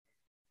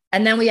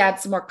 And then we add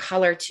some more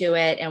color to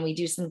it and we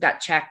do some gut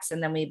checks,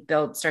 and then we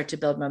start to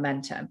build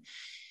momentum.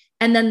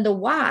 And then the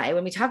why,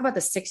 when we talk about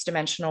the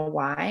 6-dimensional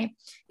why,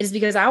 is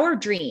because our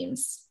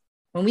dreams,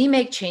 when we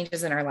make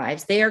changes in our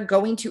lives, they are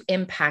going to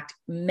impact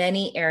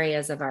many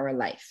areas of our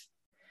life.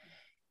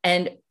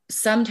 And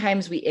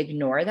sometimes we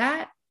ignore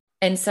that.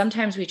 And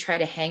sometimes we try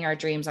to hang our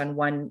dreams on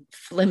one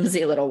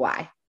flimsy little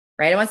why,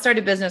 right? I want to start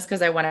a business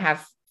because I want to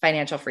have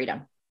financial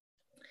freedom.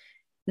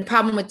 The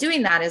problem with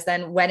doing that is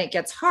then when it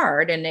gets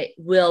hard, and it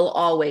will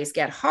always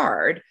get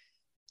hard,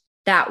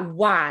 that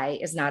why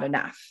is not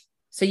enough.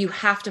 So you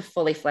have to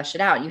fully flesh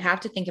it out. You have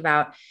to think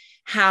about,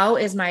 how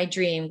is my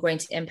dream going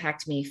to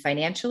impact me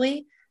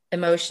financially,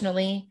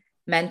 emotionally,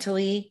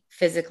 mentally,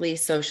 physically,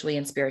 socially,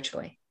 and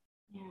spiritually?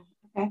 Yeah.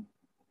 Okay.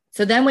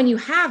 So then when you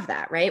have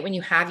that, right, when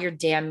you have your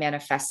damn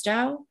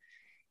manifesto,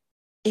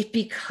 it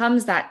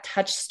becomes that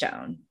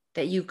touchstone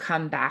that you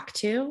come back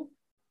to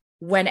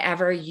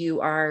whenever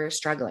you are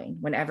struggling,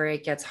 whenever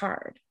it gets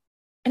hard.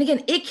 And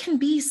again, it can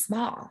be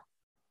small,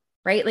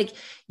 right? Like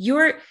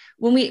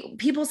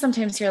people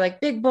sometimes hear like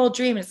big, bold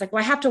dream. And it's like,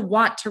 well, I have to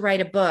want to write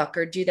a book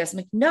or do this. I'm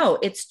like, no,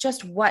 it's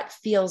just what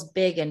feels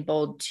big and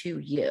bold to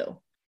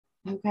you.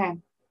 Okay.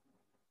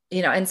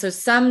 And so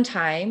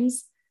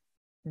sometimes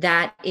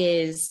that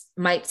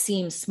might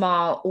seem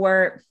small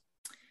or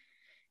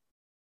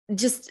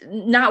just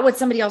not what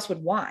somebody else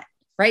would want.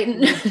 Right.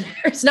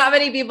 There's not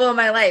many people in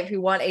my life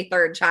who want a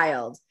third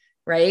child.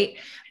 Right.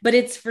 But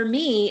it's for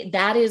me,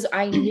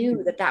 I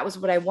knew that was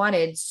what I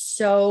wanted.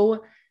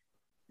 So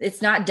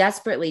it's not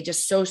desperately,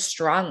 just so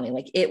strongly,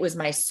 like it was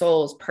my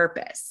soul's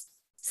purpose.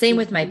 Same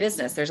with my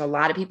business. There's a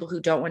lot of people who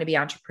don't want to be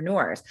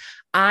entrepreneurs.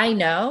 I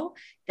know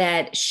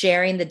that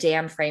sharing the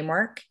damn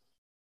framework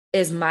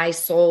is my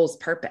soul's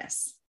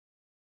purpose.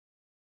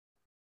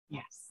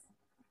 Yes.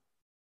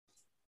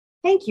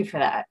 Thank you for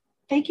that.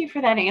 Thank you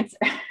for that answer.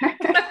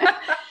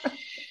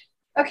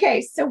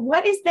 Okay. So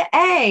what is the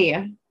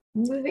A?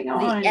 Moving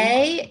on. The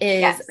A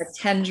is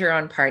attend your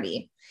own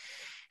party.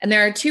 And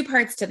there are two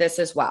parts to this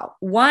as well.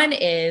 One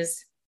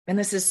is, and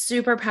this is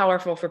super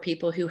powerful for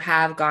people who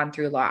have gone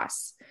through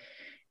loss.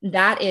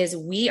 That is,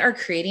 we are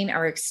creating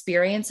our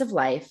experience of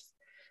life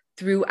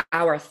through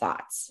our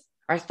thoughts.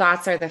 Our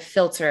thoughts are the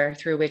filter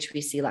through which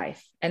we see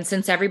life. And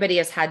since everybody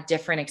has had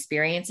different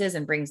experiences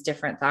and brings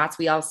different thoughts,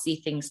 we all see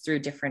things through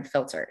different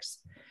filters.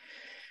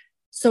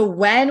 So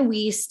when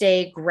we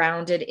stay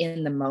grounded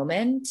in the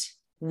moment,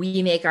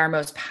 we make our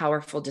most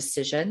powerful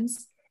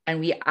decisions, and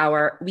we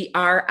are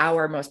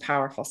our most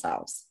powerful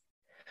selves.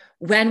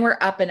 When we're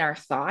up in our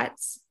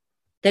thoughts,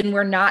 then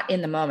we're not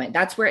in the moment.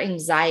 That's where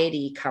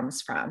anxiety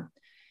comes from.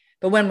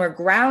 But when we're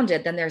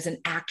grounded, then there's an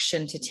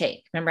action to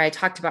take. Remember, I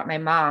talked about my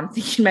mom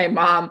thinking my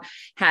mom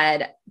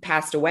had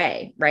passed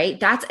away, right?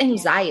 That's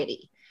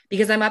anxiety,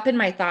 because I'm up in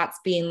my thoughts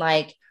being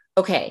like,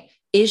 okay,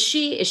 is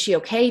she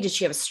okay? Did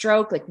she have a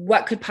stroke? Like,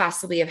 what could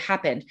possibly have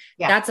happened?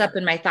 Yeah. That's up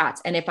in my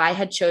thoughts. And if I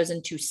had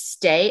chosen to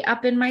stay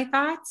up in my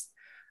thoughts,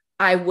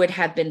 I would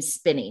have been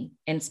spinning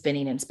and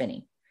spinning and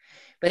spinning.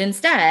 But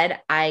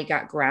instead, I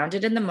got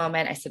grounded in the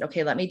moment. I said,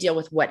 okay, let me deal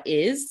with what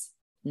is,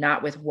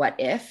 not with what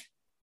if.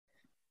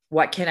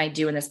 What can I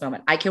do in this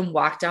moment? I can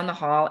walk down the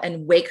hall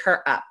and wake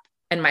her up.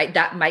 And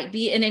that might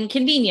be an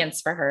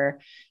inconvenience for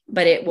her,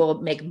 but it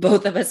will make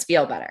both of us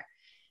feel better.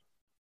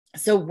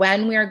 So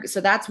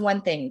that's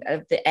one thing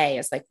of the A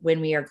is like,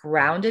 when we are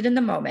grounded in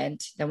the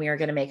moment, then we are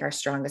going to make our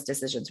strongest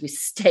decisions. We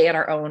stay at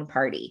our own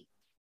party.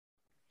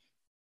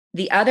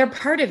 The other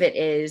part of it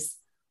is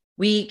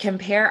we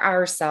compare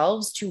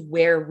ourselves to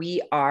where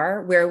we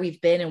are, where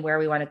we've been, and where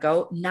we want to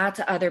go, not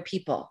to other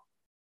people.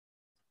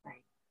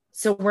 Right.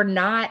 So when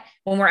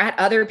we're at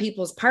other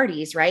people's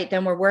parties, right,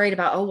 then we're worried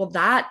about, oh, well,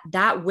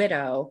 that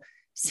widow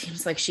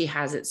seems like she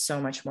has it so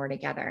much more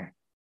together.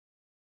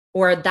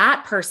 Or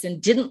that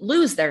person didn't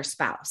lose their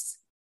spouse.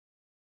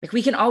 Like,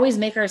 we can always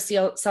make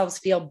ourselves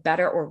feel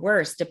better or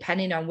worse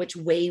depending on which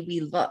way we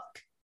look.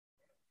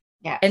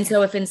 Yeah. And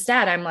so if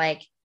instead I'm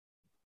like,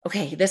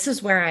 okay, this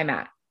is where I'm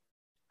at.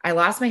 I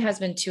lost my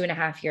husband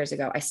 2.5 years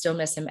ago. I still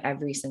miss him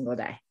every single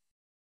day.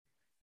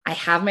 I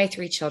have my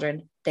 3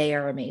 children. They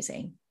are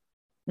amazing.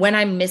 When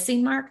I'm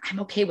missing Mark, I'm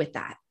okay with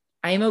that.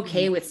 I am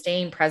okay with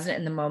staying present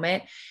in the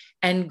moment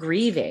and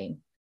grieving.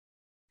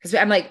 Because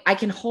I'm like, I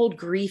can hold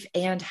grief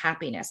and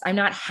happiness. I'm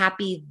not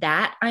happy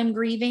that I'm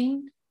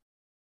grieving.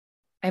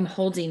 I'm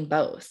holding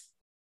both.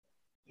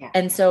 Yeah.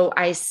 And so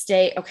I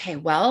stay, okay,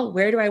 well,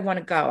 where do I want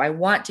to go? I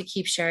want to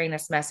keep sharing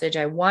this message.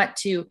 I want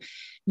to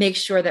make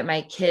sure that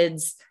my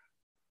kids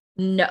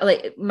know,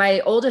 like, my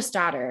oldest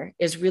daughter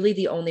is really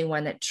the only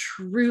one that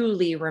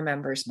truly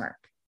remembers Mark.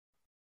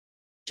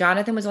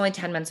 Jonathan was only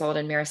 10 months old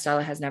and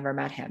Maristella has never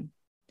met him.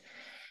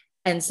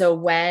 And so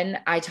when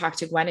I talk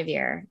to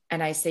Guinevere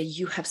and I say,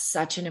 you have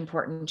such an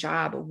important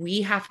job,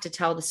 we have to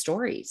tell the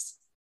stories.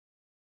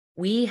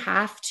 We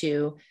have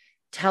to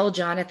tell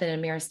Jonathan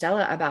and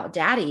Maristella about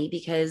daddy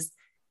because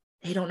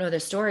they don't know the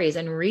stories.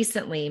 And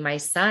recently my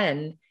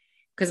son,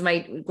 because my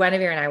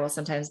Guinevere and I will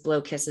sometimes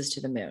blow kisses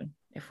to the moon.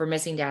 If we're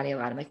missing daddy a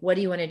lot, I'm like, what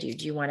do you want to do?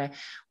 Do you want to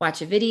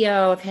watch a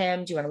video of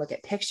him? Do you want to look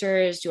at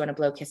pictures? Do you want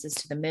to blow kisses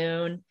to the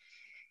moon?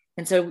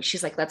 And so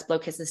she's like, let's blow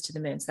kisses to the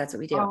moon. So that's what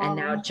we do. Oh. And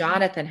now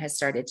Jonathan has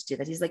started to do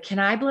that. He's like, can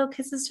I blow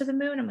kisses to the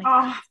moon? I'm like,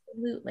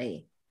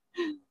 absolutely.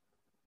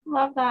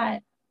 Love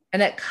that.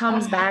 And that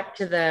comes back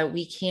to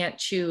we can't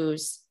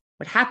choose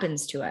what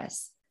happens to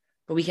us,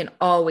 but we can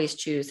always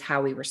choose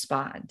how we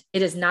respond.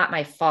 It is not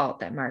my fault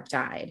that Mark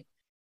died.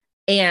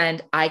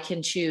 And I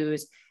can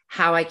choose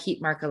how I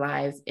keep Mark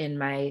alive in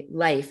my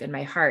life, in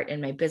my heart,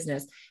 in my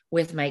business,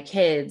 with my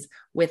kids,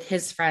 with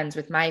his friends,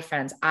 with my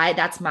friends.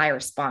 That's my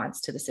response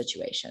to the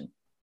situation.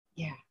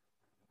 Yeah.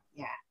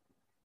 Yeah.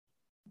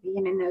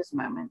 Being in those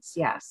moments.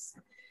 Yes.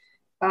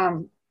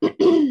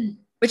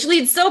 Which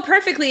leads so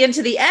perfectly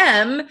into the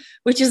M,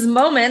 which is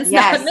moments.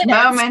 Yes.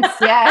 Moments.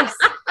 Yes.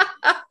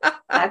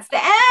 That's the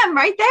M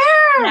right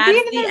there. That's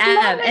Being in the those M.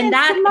 moments, And the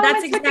that's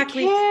moments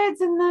exactly with the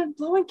kids and the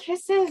blowing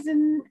kisses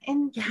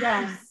and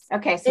yes.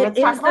 Okay. So let's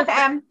talk about the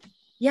M.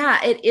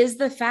 Yeah, it is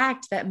the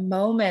fact that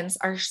moments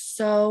are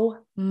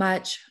so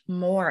much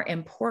more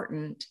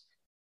important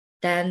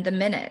than the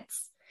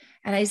minutes.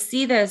 And I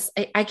see this,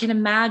 I can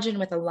imagine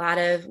with a lot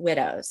of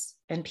widows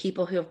and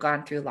people who have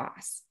gone through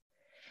loss.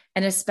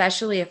 And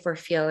especially if we're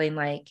feeling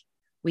like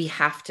we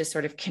have to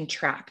sort of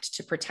contract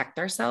to protect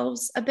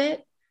ourselves a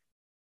bit.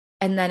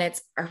 And then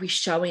are we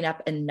showing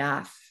up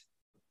enough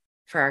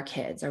for our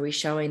kids? Are we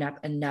showing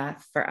up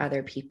enough for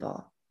other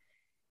people?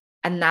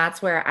 And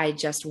that's where I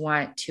just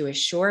want to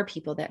assure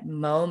people that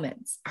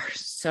moments are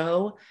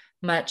so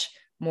much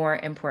more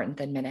important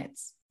than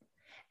minutes.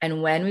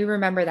 And when we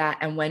remember that,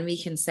 and when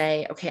we can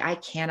say, okay, I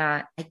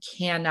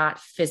cannot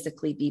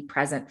physically be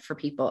present for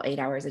people 8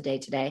 hours a day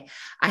today.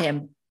 I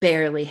am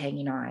barely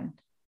hanging on.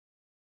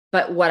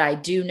 But what I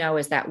do know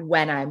is that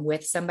when I'm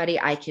with somebody,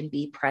 I can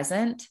be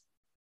present,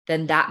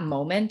 then that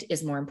moment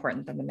is more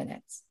important than the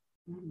minutes.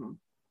 Mm-hmm.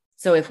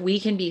 So if we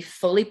can be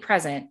fully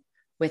present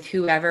with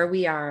whoever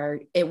we are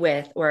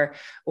with, or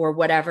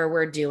whatever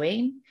we're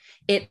doing,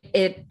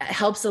 it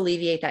helps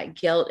alleviate that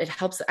guilt. It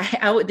helps.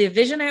 The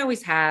vision I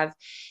always have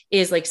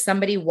is like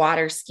somebody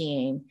water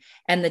skiing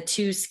and the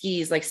two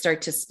skis like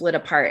start to split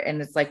apart. And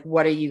it's like,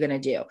 what are you going to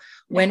do?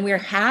 When we're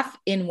half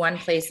in one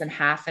place and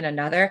half in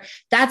another,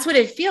 that's what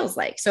it feels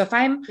like. So if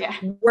I'm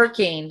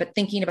working, but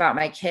thinking about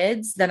my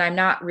kids, then I'm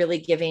not really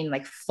giving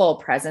like full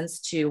presence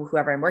to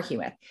whoever I'm working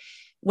with.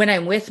 When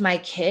I'm with my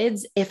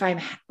kids, if I'm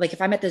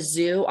at the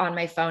zoo on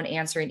my phone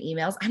answering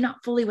emails, I'm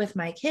not fully with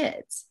my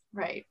kids.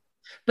 Right.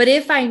 But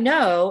if I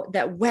know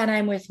that when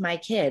I'm with my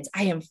kids,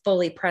 I am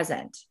fully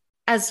present,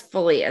 as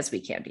fully as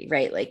we can be,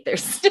 right? Like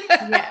there's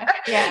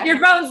your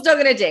phone's still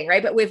going to ding,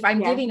 right? But if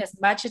I'm giving as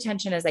much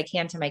attention as I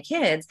can to my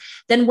kids,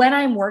 then when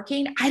I'm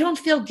working, I don't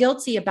feel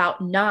guilty about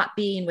not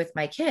being with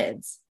my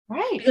kids.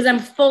 Right. Because I'm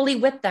fully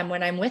with them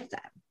when I'm with them.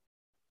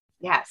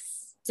 Yes.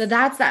 So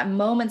that's that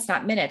moments,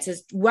 not minutes,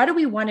 is what do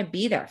we want to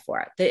be there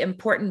for? The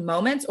important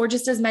moments or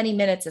just as many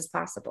minutes as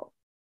possible?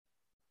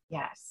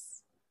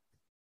 Yes.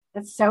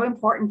 That's so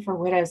important for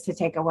widows to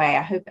take away.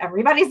 I hope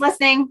everybody's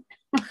listening.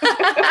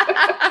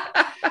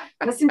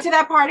 Listen to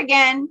that part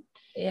again.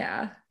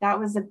 Yeah. That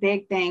was a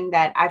big thing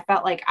that I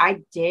felt like I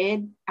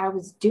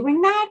was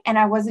doing that. And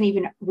I wasn't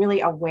even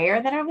really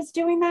aware that I was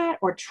doing that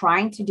or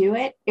trying to do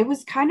it. It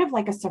was kind of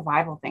like a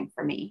survival thing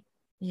for me.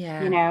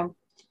 Yeah. You know,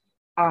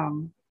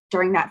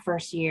 during that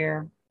first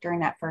year, during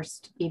that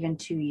first even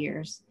 2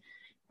 years,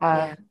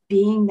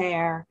 being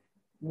there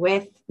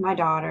with my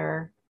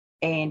daughter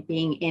and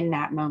being in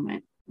that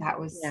moment, it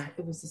was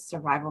a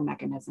survival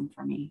mechanism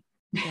for me.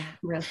 Yeah.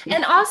 Really.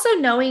 And also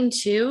knowing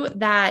too,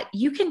 that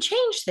you can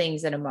change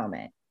things in a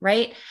moment,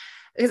 right?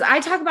 Because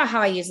I talk about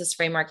how I use this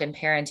framework in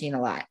parenting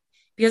a lot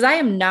because I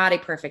am not a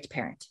perfect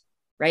parent,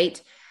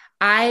 right?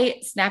 I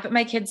snap at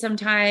my kids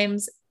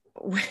sometimes.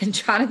 When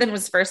Jonathan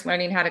was first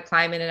learning how to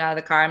climb in and out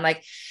of the car, I'm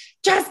like,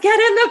 just get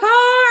in the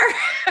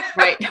car.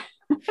 Right.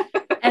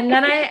 And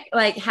then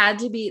I had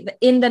to be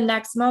in the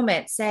next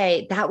moment,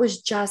 say that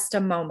was just a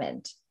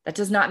moment. That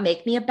does not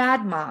make me a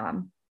bad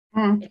mom.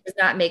 It does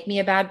not make me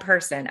a bad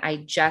person. I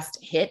just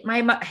hit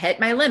my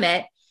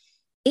limit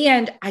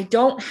and I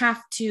don't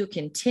have to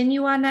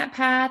continue on that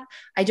path.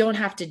 I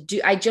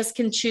just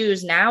can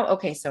choose now.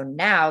 Okay. So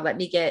now let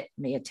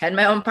me attend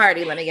my own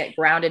party. Let me get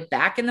grounded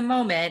back in the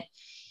moment.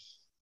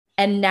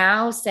 And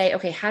now say,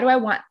 okay, how do I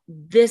want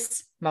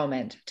this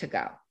moment to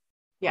go?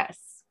 Yes.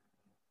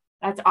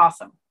 That's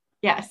awesome.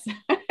 Yes.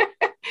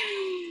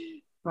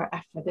 For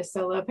the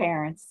solo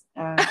parents,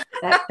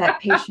 that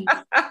patience.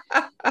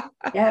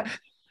 Yep.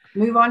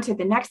 Move on to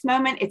the next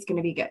moment. It's going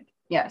to be good.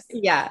 Yes.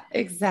 Yeah,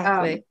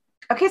 exactly.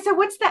 Okay. So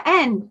what's the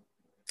N?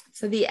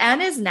 So the N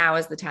is now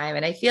is the time.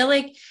 And I feel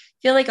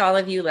like all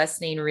of you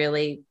listening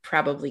really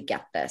probably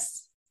get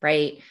this,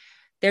 right?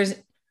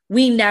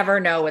 We never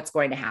know what's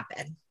going to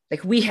happen.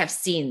 Like we have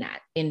seen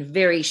that in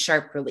very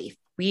sharp relief.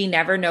 We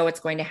never know what's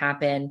going to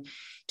happen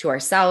to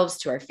ourselves,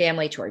 to our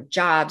family, to our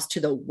jobs, to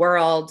the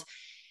world.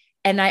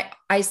 And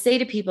I say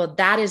to people,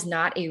 that is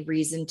not a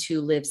reason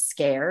to live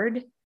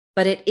scared,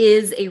 but it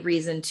is a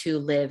reason to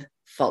live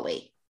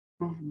fully.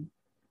 Mm-hmm.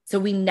 So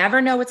we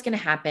never know what's going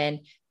to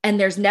happen. And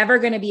there's never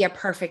going to be a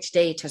perfect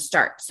day to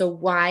start. So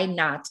why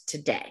not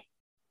today?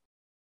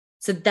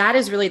 So that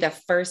is really the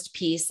first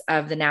piece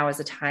of the now is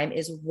the time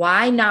is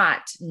why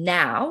not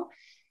now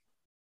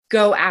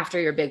go after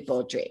your big,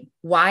 bold dream?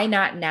 Why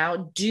not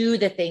now do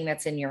the thing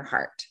that's in your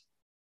heart?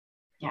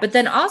 Yes. But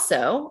then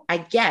also I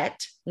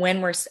get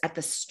when we're at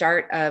the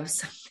start of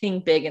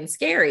something big and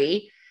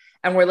scary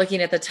and we're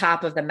looking at the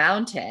top of the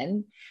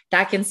mountain,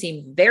 that can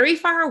seem very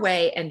far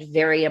away and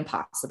very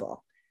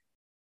impossible.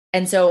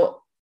 And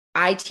so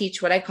I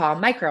teach what I call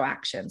micro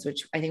actions,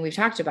 which I think we've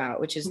talked about,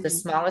 which is the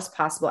smallest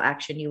possible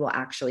action you will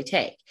actually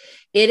take.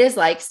 It is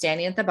like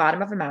standing at the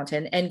bottom of a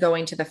mountain and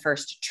going to the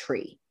first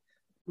tree,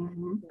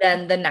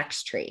 then the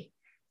next tree,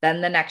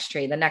 then the next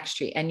tree, the next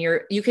tree. And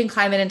you can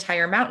climb an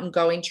entire mountain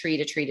going tree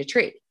to tree to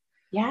tree.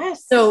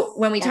 Yes. So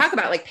when we Yes. talk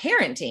about like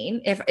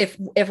parenting,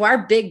 if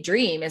our big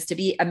dream is to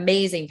be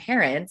amazing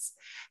parents,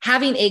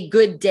 having a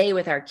good day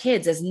with our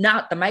kids is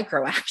not the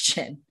micro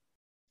action.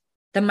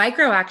 The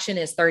micro action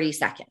is 30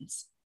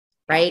 seconds,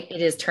 right?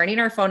 It is turning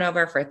our phone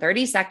over for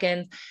 30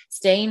 seconds,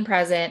 staying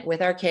present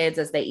with our kids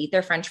as they eat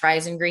their French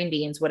fries and green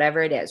beans,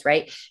 whatever it is,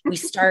 right? We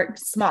start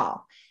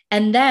small.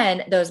 And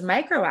then those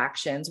micro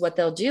actions, what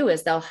they'll do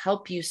is they'll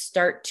help you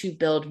start to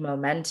build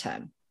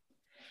momentum.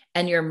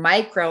 And your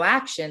micro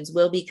actions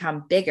will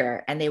become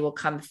bigger and they will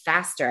come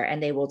faster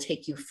and they will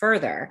take you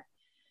further.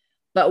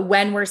 But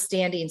when we're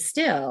standing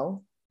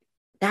still,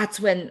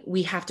 that's when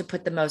we have to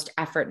put the most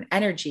effort and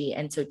energy.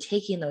 And so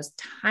taking those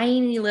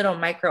tiny little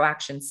micro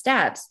action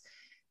steps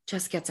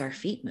just gets our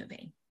feet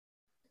moving.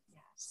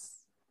 Yes.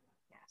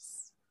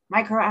 Yes.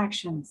 Micro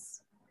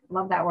actions.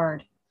 Love that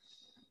word.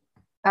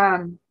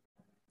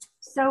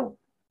 So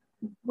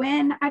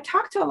when I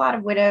talk to a lot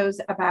of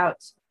widows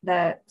about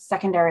the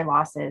secondary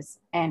losses,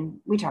 and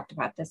we talked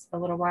about this a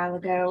little while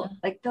ago,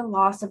 like the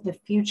loss of the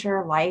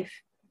future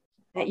life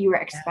that you were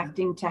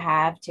expecting to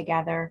have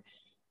together,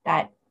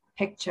 that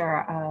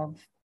picture of,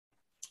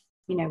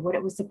 you know, what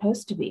it was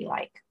supposed to be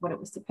like, what it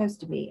was supposed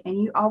to be.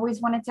 And you always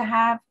wanted to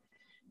have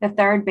the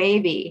third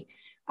baby.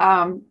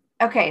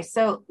 Okay.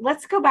 So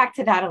let's go back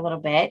to that a little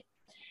bit.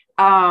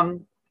 So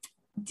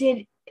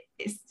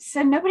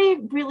nobody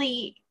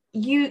really,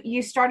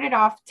 you started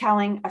off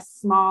telling a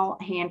small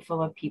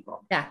handful of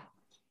people. Yeah.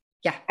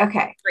 Yeah.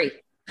 Okay. 3.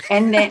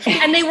 And then,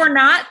 and they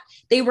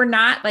were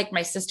not like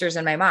my sisters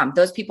and my mom.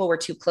 Those people were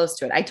too close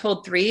to it. I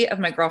told 3 of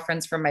my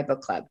girlfriends from my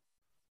book club.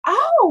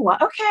 Oh,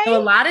 okay. So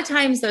a lot of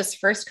times those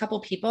first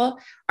couple people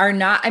are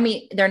not, I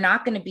mean, they're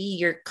not going to be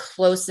your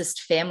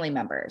closest family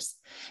members,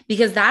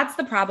 because that's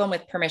the problem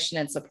with permission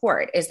and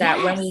support is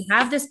that when we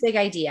have this big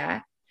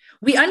idea,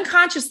 we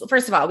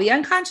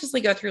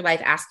unconsciously go through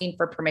life asking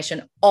for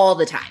permission all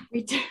the time.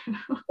 We do.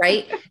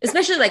 Right?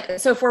 Especially like,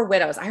 so if we're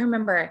widows, I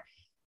remember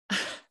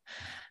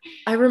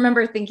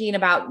thinking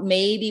about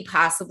maybe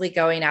possibly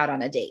going out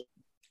on a date.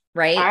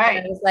 Right. All right.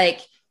 And I was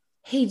like,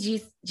 hey, do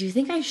you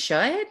think I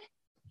should?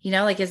 You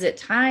know, like, is it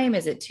time?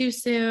 Is it too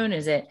soon?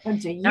 Is it?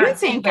 Do you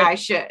think I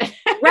should?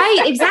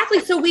 Right. Exactly.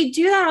 So we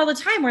do that all the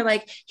time. We're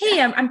like,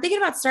 hey, I'm thinking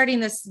about starting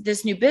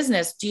this new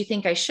business. Do you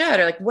think I should?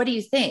 Or like, what do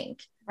you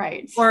think?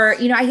 Right. Or,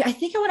 you know, I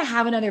think I want to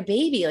have another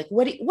baby. Like,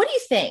 what do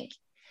you think?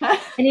 And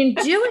in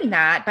doing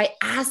that, by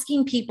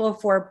asking people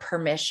for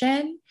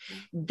permission,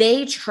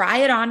 they try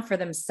it on for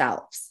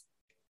themselves.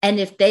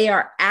 And if they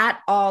are at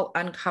all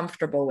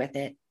uncomfortable with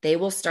it, they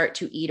will start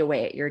to eat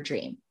away at your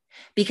dream,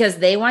 because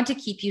they want to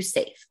keep you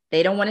safe.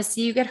 They don't want to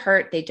see you get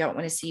hurt. They don't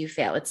want to see you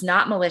fail. It's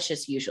not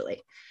malicious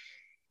usually.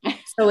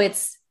 So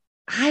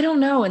I don't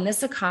know, in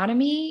this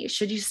economy,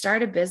 should you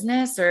start a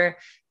business, or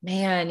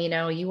man, you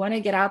know, you want to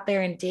get out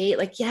there and date?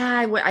 Like,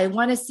 yeah, I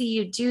want to see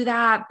you do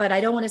that, but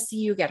I don't want to see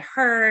you get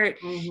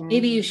hurt. Mm-hmm.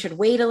 Maybe you should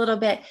wait a little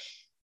bit.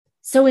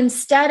 So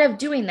instead of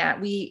doing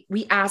that, we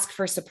ask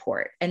for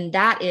support. And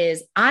that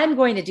is, I'm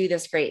going to do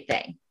this great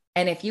thing.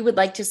 And if you would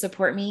like to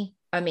support me,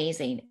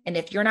 amazing. And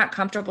if you're not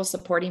comfortable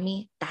supporting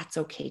me, that's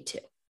okay too.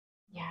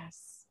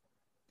 Yes.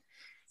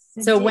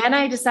 So when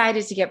I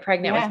decided to get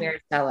pregnant with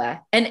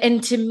Maricela,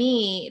 and to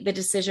me, the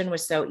decision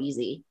was so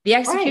easy. The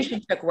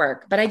execution took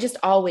work, but I just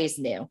always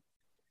knew.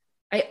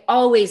 I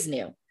always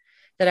knew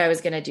that I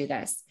was going to do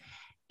this.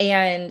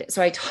 And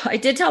so I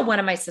did tell one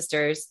of my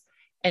sisters,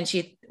 and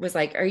she was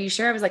like, are you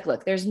sure? I was like,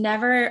 look, there's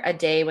never a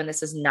day when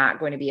this is not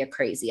going to be a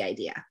crazy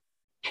idea,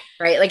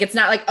 right? Like, it's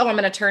not like, oh, I'm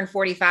going to turn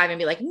 45 and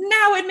be like,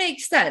 now it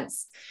makes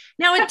sense.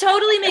 Now it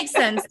totally makes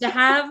sense to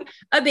have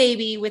a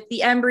baby with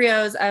the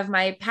embryos of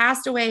my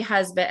passed away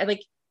husband.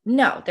 Like,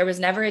 no, there was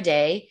never a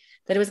day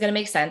that it was going to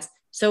make sense.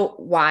 So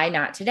why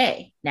not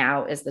today?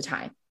 Now is the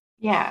time.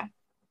 Yeah.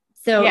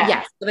 So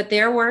yes, but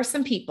there were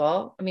some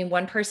people. I mean,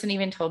 one person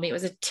even told me it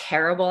was a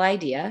terrible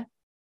idea.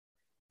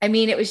 I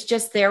mean, it was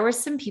just, there were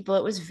some people,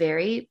 it was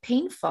very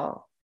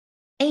painful.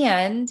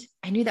 And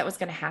I knew that was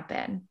going to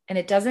happen. And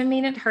it doesn't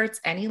mean it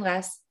hurts any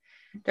less.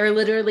 There are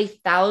literally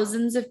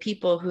thousands of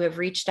people who have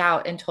reached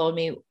out and told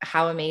me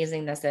how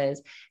amazing this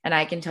is. And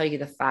I can tell you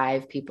the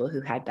 5 people who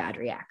had bad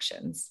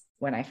reactions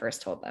when I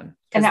first told them.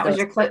 And that was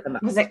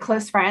was it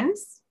close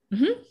friends?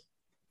 Mm-hmm.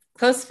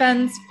 Close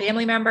friends,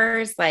 family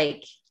members,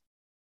 like,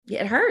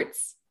 it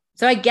hurts.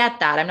 So I get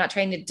that. I'm not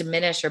trying to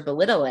diminish or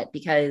belittle it,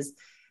 because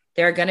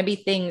there are going to be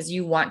things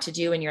you want to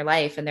do in your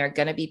life. And there are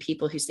going to be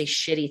people who say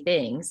shitty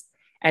things.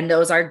 And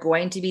those are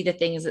going to be the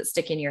things that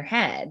stick in your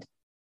head.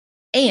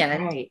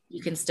 And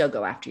you can still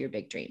go after your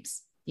big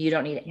dreams. You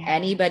don't need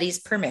anybody's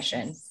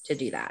permission to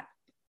do that.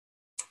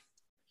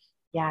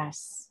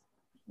 Yes.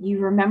 You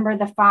remember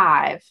the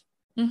 5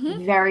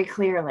 very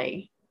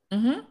clearly,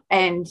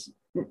 and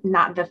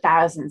not the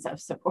thousands of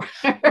supporters.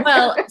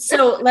 Well,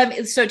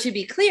 so to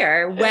be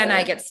clear, when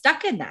I get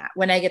stuck in that,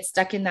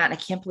 I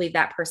can't believe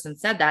that person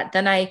said that,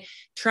 then I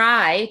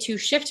try to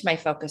shift my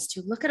focus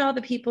to look at all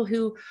the people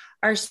who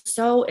are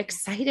so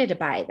excited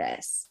by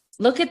this.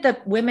 look at the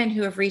women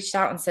who have reached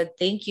out and said,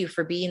 thank you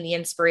for being the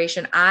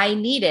inspiration I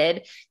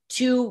needed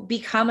to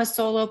become a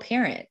solo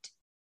parent.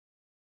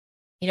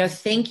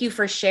 Thank you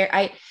for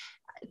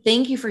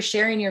thank you for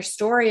sharing your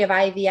story of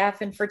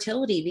IVF and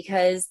fertility,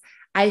 because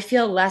I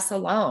feel less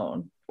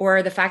alone.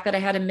 Or the fact that I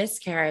had a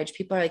miscarriage,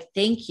 people are like,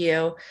 thank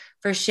you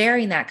for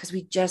sharing that, because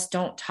we just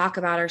don't talk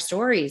about our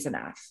stories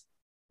enough.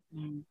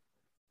 And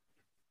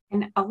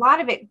a lot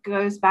of it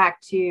goes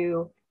back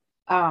to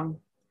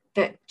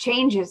the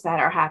changes that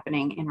are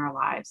happening in our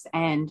lives.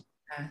 And,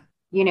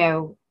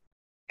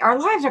 our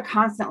lives are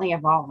constantly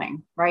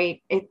evolving,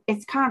 right?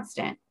 It's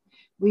constant.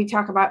 We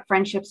talk about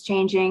friendships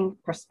changing,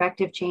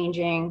 perspective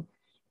changing.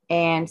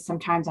 And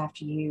sometimes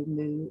after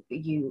you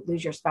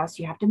lose your spouse,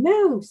 you have to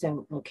move.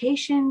 So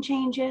location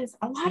changes,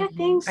 a lot of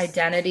things.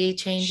 Identity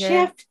changes.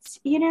 Shifts,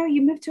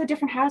 you move to a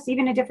different house,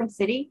 even a different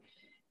city.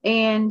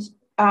 And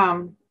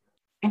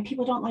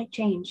people don't like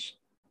change,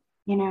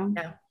 No.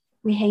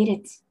 We hate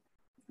it.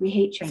 We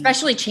hate change.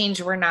 Especially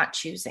change we're not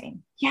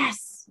choosing.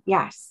 Yes.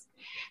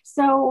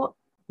 So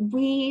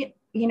we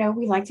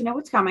like to know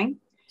what's coming.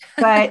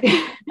 But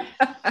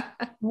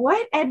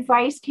what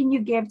advice can you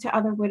give to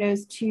other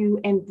widows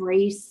to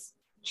embrace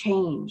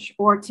change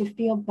or to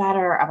feel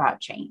better about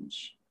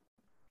change?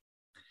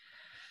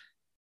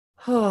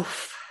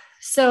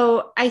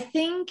 So I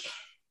think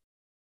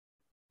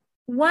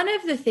one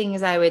of the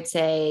things I would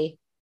say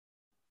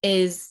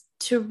is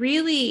to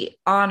really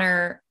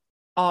honor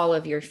all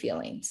of your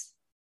feelings.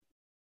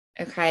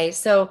 Okay.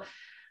 So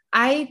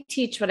I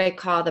teach what I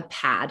call the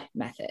PAD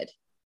method,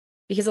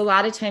 because a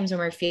lot of times when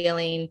we're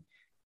feeling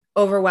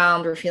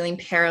overwhelmed, we're feeling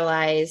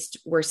paralyzed,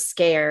 we're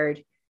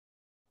scared,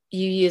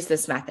 you use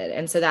this method.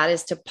 And so that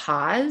is to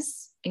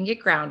pause and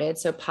get grounded.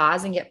 So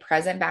pause and get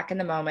present back in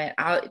the moment.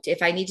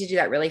 If I need to do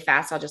that really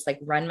fast, I'll just like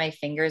run my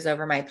fingers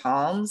over my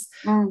palms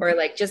or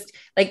just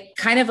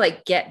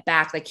get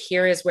back. Like,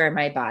 here is where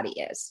my body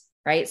is.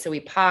 Right. So we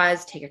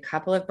pause, take a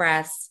couple of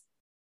breaths,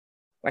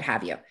 what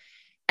have you.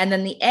 And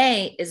then the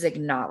A is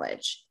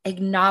acknowledge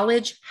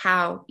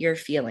how you're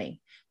feeling.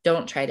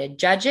 Don't try to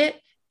judge it.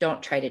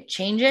 Don't try to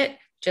change it.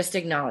 Just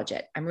acknowledge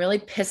it. I'm really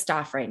pissed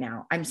off right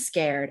now. I'm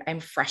scared. I'm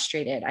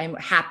frustrated. I'm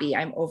happy.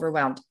 I'm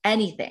overwhelmed.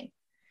 Anything.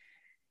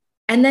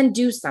 And then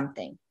do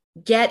something.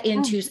 Get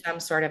into some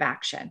sort of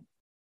action.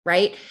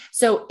 Right.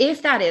 So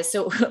if that is,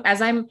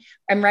 as I'm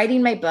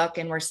writing my book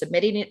and we're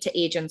submitting it to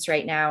agents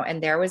right now.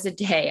 And there was a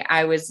day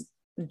I was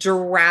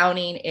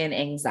drowning in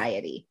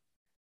anxiety.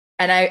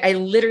 And I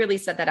literally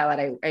said that out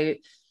loud. I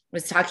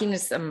was talking to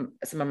some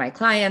of my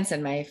clients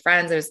and my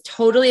friends. I was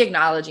totally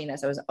acknowledging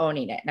this. I was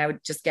owning it. And I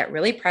would just get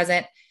really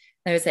present.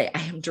 And I would say,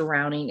 I am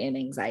drowning in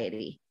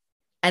anxiety.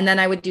 And then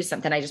I would do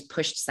something. I just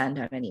pushed send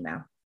on an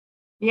email.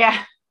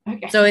 Yeah.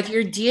 Okay. So if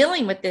you're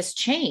dealing with this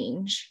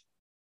change,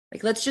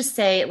 like, let's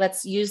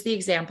use the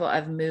example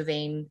of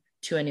moving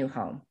to a new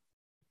home,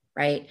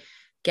 right?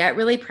 Get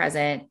really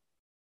present,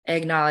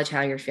 acknowledge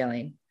how you're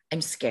feeling.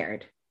 I'm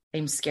scared.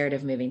 I'm scared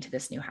of moving to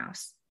this new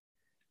house,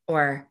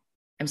 or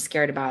I'm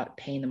scared about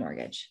paying the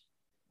mortgage,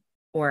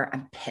 or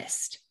I'm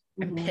pissed.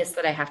 I'm pissed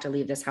that I have to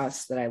leave this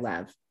house that I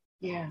love.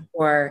 Yeah.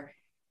 Or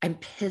I'm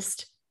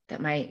pissed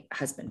that my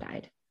husband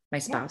died, my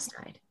spouse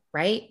died,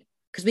 right?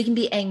 Because we can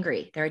be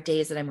angry. There are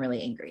days that I'm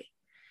really angry.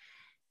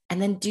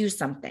 And then do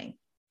something,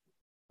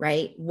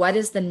 right? What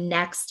is the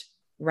next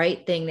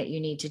right thing that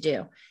you need to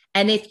do?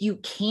 And if you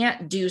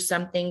can't do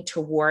something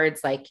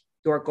towards like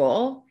your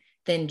goal,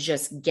 then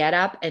just get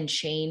up and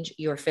change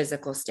your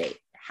physical state.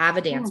 Have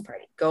a dance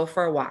party, go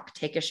for a walk,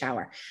 take a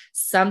shower,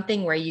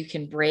 something where you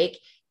can break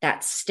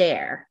that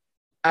stare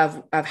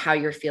of how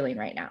you're feeling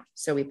right now.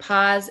 So we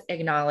pause,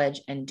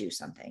 acknowledge, and do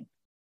something.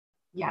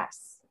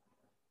 Yes.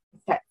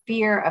 It's that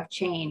fear of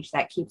change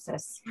that keeps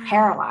us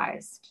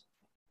paralyzed.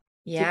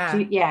 Yeah.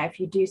 If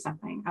you do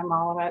something, I'm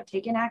all about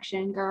taking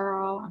action,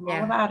 girl. I'm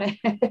all about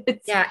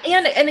it. Yeah.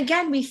 And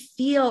again, we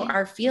feel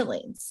our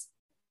feelings,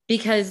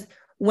 because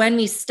when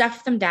we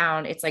stuff them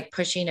down, it's like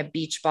pushing a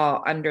beach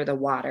ball under the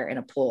water in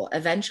a pool.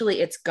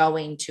 Eventually it's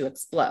going to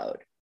explode.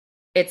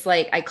 It's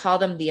like, I call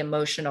them the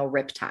emotional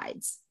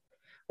riptides.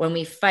 When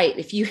we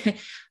fight,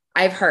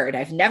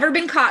 I've never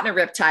been caught in a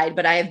riptide,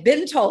 but I have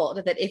been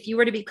told that if you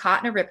were to be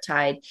caught in a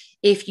riptide,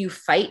 if you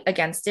fight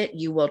against it,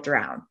 you will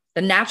drown.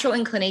 The natural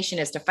inclination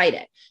is to fight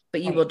it,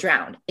 but you will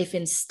drown. If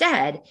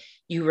instead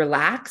you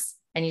relax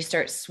and you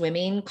start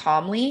swimming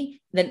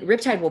calmly, then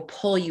riptide will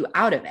pull you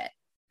out of it.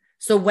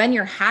 So when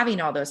you're having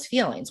all those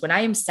feelings, when I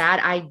am sad,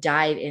 I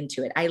dive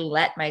into it. I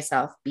let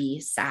myself be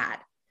sad,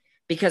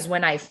 because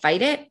when I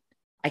fight it,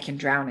 I can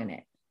drown in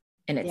it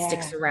and it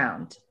sticks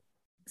around.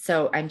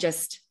 So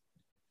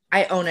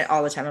I own it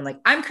all the time. I'm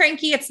like, I'm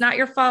cranky. It's not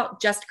your fault.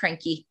 Just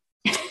cranky.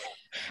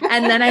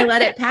 And then I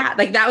let it pass.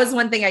 Like, that was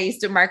one thing I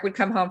used to, Mark would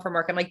come home from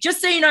work. I'm like,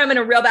 just so you know, I'm in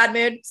a real bad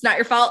mood. It's not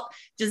your fault.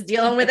 Just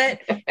dealing with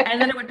it.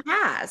 And then it would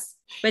pass.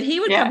 But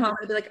he would come home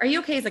and be like, are you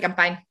okay? He's like, I'm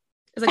fine. I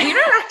was like, well,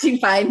 you're not acting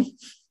fine.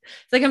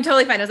 It's like, I'm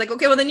totally fine. I was like,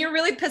 okay, well then you're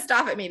really pissed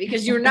off at me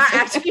because you're not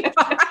acting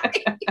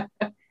fine.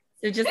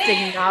 So just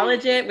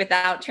acknowledge it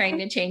without trying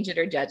to change it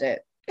or judge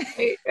it.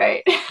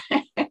 Right.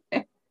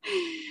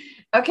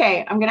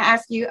 Okay, I'm going to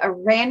ask you a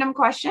random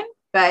question,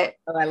 but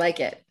Oh, I like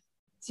it.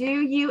 do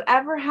you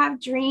ever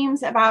have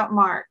dreams about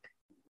Mark?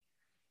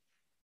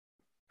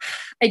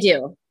 I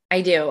do.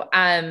 I do.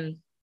 And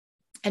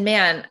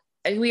man,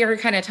 we were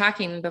kind of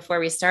talking before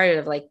we started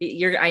of like,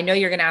 I know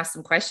you're going to ask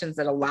some questions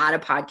that a lot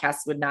of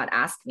podcasts would not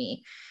ask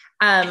me.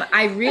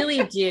 I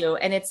really do.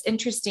 And it's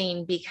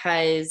interesting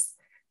because,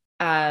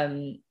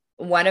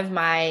 one of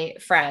my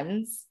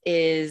friends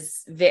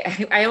is,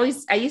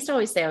 I used to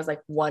always say I was like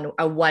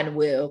a one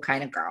woo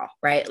kind of girl,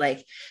 right?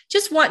 Like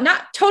just one,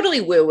 not totally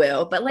woo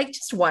woo, but like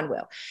just one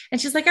woo. And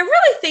she's like, I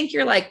really think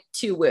you're like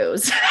two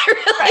woos. I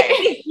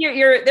really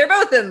think they're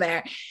both in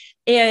there.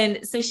 And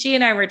so she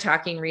and I were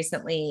talking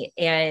recently,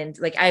 and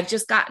like, I've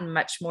just gotten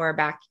much more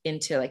back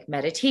into like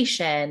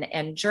meditation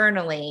and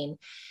journaling.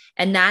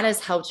 And that has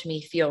helped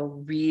me feel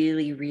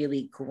really,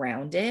 really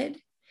grounded.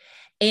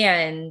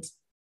 And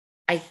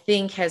I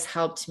think has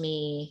helped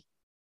me,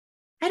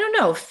 I don't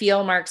know,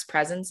 feel Mark's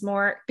presence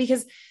more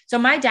because, so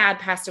my dad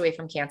passed away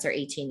from cancer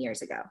 18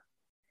 years ago.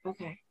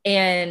 Okay.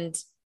 And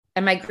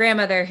my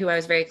grandmother, who I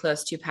was very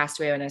close to, passed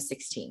away when I was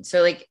 16.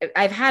 So like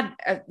I've had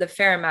the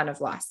fair amount of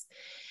loss.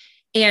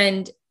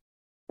 And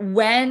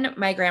when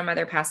my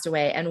grandmother passed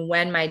away and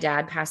when my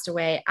dad passed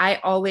away, I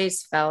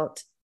always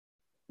felt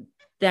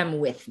them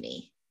with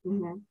me,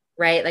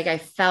 right? Like I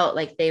felt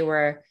like they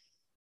were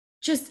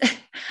just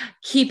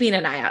keeping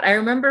an eye out. I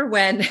remember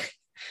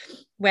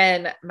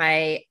when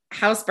my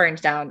house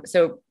burned down.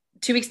 So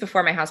 2 weeks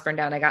before my house burned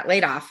down, I got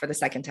laid off for the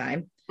second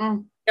time.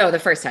 No, the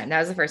first time. That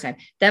was the first time.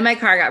 Then my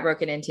car got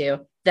broken into.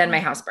 Then my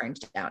house burned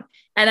down.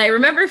 And I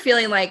remember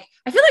feeling like,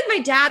 I feel like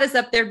my dad is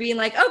up there being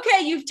like,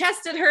 okay, you've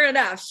tested her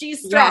enough.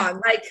 She's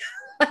strong. Yeah. Like,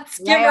 let's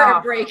give her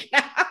a break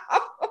now.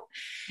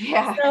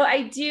 Yeah. So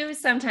I do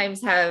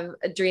sometimes have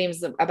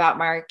dreams about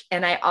Mark.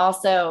 And I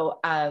also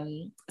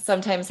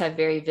sometimes have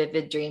very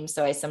vivid dreams.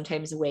 So I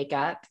sometimes wake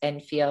up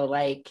and feel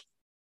like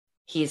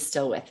he's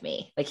still with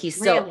me. Like he's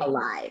still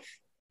alive.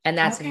 And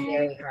that's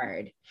very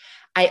hard.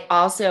 I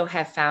also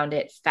have found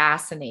it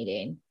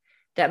fascinating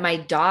that my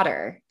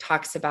daughter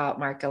talks about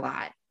Mark a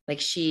lot.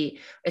 Like she,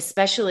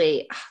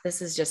 especially,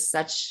 this is just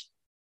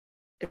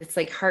it's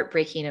like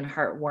heartbreaking and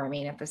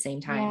heartwarming at the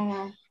same time.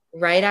 Yeah.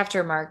 Right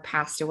after Mark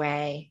passed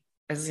away,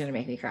 this is going to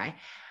make me cry.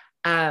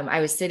 I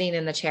was sitting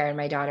in the chair in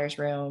my daughter's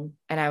room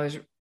and I was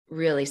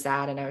really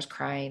sad and I was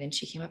crying, and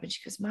she came up and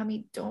she goes,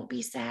 Mommy, don't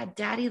be sad.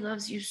 Daddy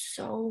loves you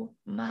so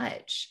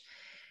much.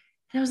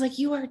 And I was like,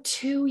 you are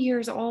 2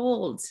 years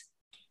old.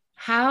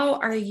 How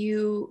are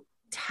you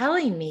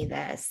telling me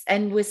this?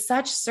 And with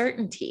such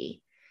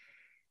certainty.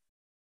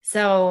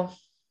 So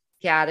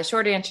yeah, the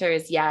short answer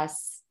is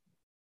yes.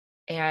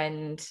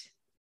 And,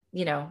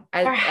 you know,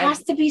 there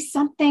has to be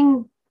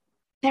something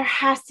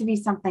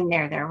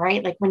there,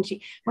 right? Like when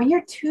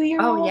you're 2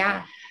 years old. Oh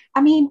yeah.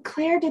 I mean,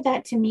 Claire did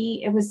that to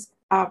me. It was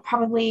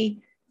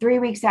probably 3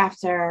 weeks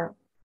after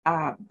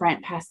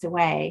Brent passed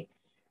away.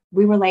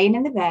 We were laying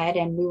in the bed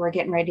and we were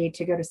getting ready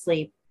to go to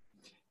sleep.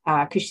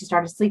 Because she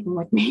started sleeping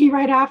with me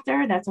right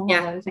after. That's a whole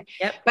other thing.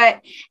 Yep.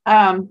 But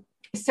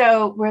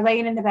so we're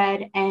laying in the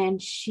bed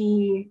and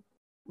she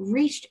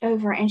reached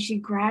over and she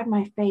grabbed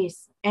my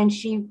face and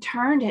she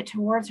turned it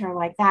towards her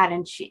like that.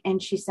 And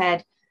she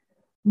said,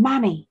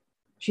 Mommy,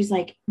 she's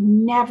like,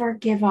 never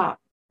give up.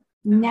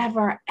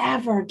 Never,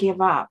 ever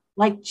give up.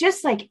 Like,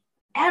 just like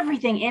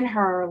everything in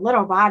her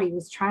little body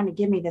was trying to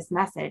give me this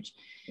message.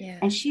 Yeah.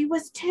 And she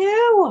was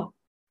 2.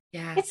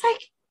 Yeah. It's like,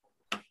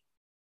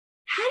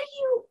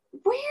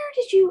 where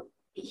did you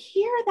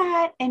hear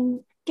that and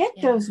get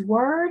those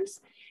words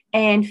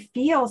and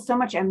feel so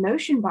much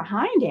emotion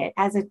behind it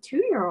as a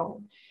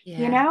 2-year-old?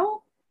 You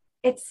know,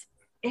 it's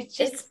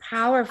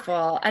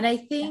powerful. And I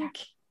think,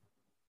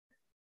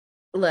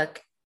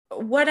 look,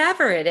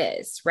 whatever it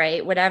is,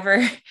 right?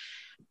 Whatever,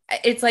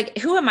 it's like,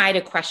 who am I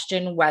to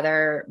question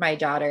whether my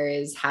daughter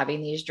is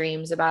having these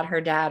dreams about her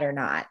dad or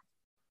not?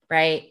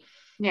 Right?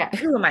 Yeah.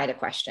 Who am I to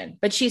question?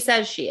 But she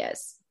says she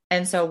is.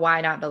 And so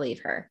why not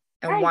believe her?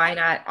 And why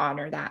not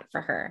honor that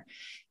for her?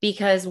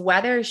 Because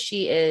whether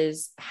she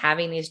is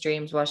having these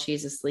dreams while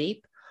she's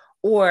asleep,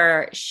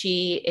 or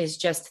she is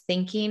just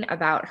thinking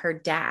about her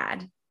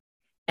dad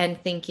and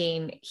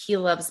thinking he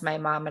loves my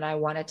mom and I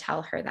want to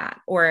tell her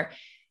that, or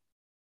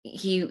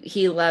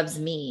he loves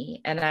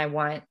me and I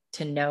want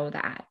to know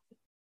that.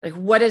 Like,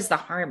 what is the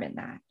harm in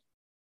that?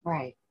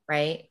 Right.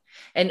 Right.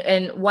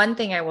 And one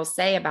thing I will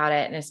say about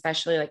it, and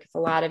especially like if a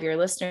lot of your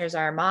listeners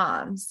are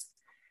moms,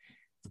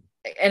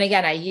 and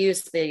again, I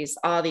use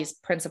all these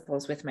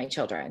principles with my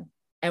children.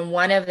 And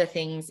one of the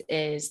things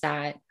is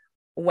that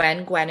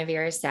when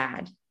Guinevere is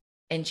sad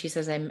and she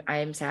says,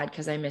 I'm sad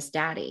because I miss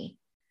daddy,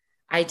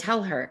 I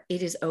tell her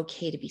it is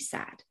okay to be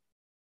sad.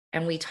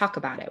 And we talk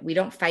about it. We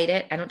don't fight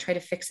it. I don't try to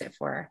fix it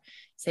for her.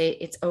 Say,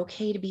 it's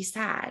okay to be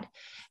sad.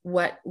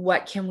 What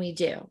can we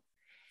do?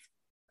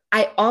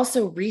 I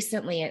also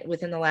recently,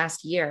 within the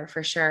last year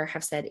for sure,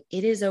 have said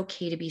it is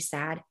okay to be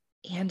sad.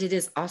 And it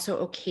is also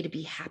okay to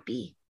be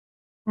happy.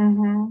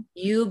 Mm-hmm.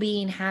 You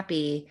being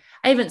happy.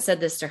 I haven't said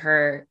this to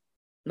her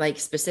like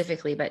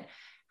specifically, but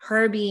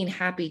her being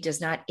happy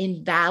does not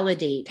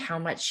invalidate how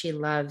much she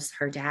loves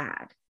her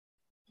dad.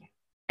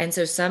 And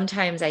so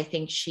sometimes I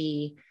think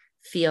she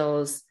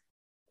feels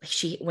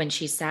when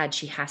she's sad,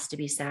 she has to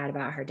be sad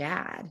about her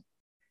dad.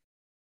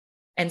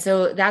 And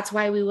so that's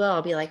why we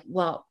will be like,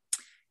 well,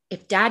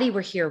 if daddy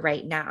were here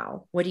right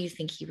now, what do you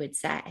think he would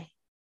say?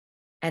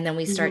 And then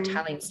we start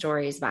telling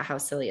stories about how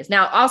silly it is.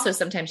 Now, also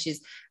sometimes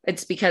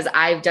it's because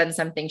I've done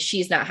something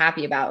she's not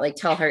happy about, like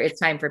tell her it's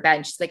time for bed.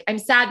 And she's like, I'm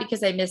sad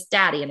because I miss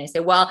daddy. And I say,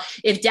 well,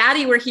 if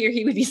daddy were here,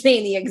 he would be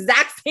saying the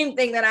exact same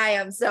thing that I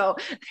am. So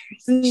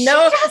there's She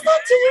does that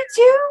to you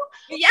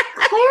too? Yeah.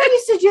 Claire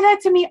used to do that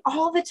to me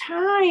all the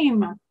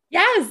time.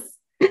 Yes.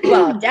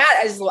 Well,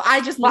 I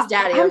just miss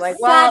daddy. I'm like,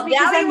 well,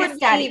 daddy would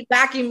be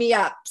backing me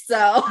up.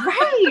 So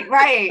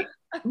right.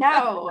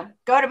 No,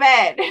 go to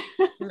bed.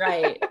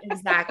 Right.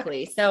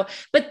 Exactly. So,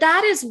 but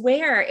that is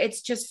where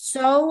it's just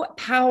so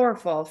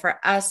powerful for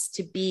us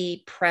to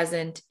be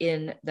present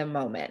in the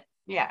moment.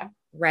 Yeah.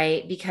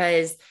 Right.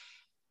 Because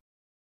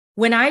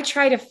when I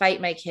try to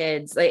fight my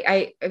kids,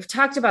 like I've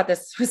talked about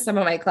this with some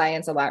of my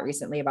clients a lot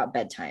recently about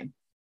bedtime,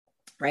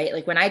 right?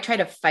 Like when I try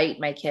to fight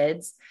my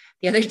kids,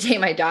 the other day,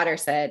 my daughter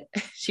said,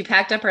 she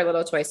packed up her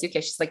little toy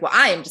suitcase. She's like, well,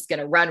 I am just going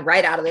to run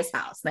right out of this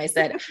house. And I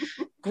said,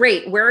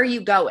 great. Where are you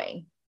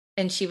going?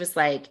 And she was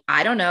like,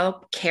 I don't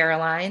know,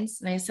 Caroline's.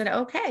 And I said,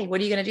 okay,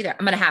 what are you going to do there?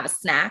 I'm going to have a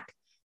snack.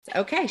 Said,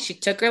 okay. She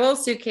took her little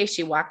suitcase.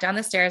 She walked down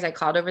the stairs. I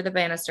called over the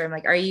banister. I'm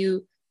like, are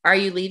you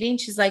leaving?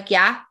 She's like,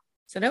 yeah. I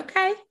said,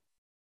 okay.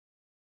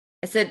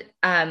 I said,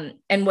 and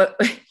what,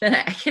 then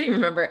I can't even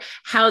remember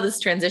how this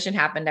transition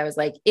happened. I was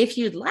like, if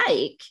you'd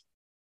like,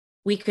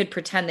 we could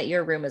pretend that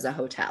your room is a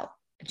hotel.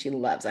 And she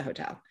loves a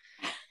hotel.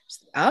 She's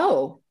like,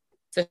 oh.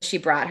 So she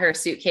brought her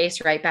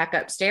suitcase right back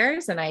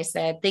upstairs. And I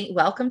said,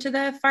 welcome to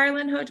the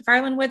Farrand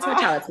Woods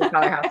Hotel. That's what we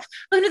call our house.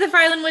 Welcome to the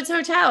Farrand Woods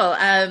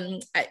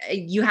Hotel.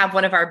 You have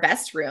one of our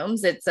best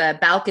rooms. It's a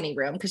balcony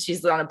room because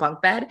she's on a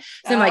bunk bed.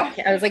 So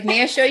I was like,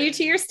 may I show you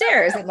to your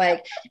stairs?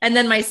 And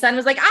then my son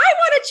was like, I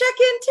want to check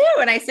in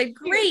too. And I said,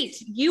 great.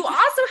 You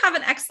also have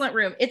an excellent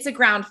room. It's a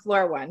ground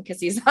floor one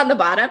because he's on the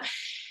bottom.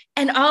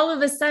 And all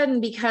of a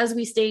sudden, because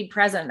we stayed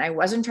present, I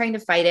wasn't trying to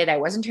fight it. I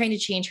wasn't trying to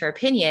change her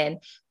opinion.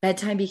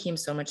 Bedtime became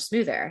so much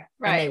smoother.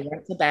 Right. And they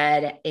went to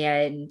bed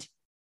and,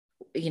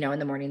 in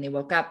the morning they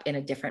woke up in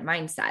a different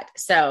mindset.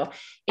 So,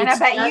 and I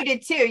bet you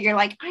did too. You're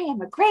like, I am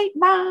a great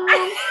mom.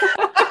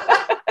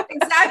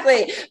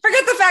 Exactly.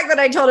 Forget the fact that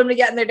I told them to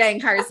get in their dang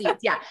car seats.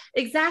 Yeah,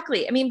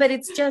 exactly. I mean, but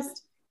it's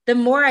just the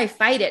more I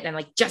fight it and I'm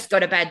like, just go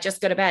to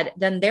bed,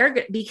 then they're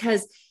good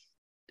because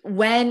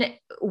when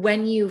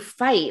you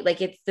fight,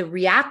 like it's the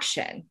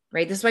reaction,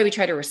 right? This is why we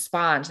try to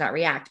respond, not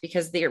react,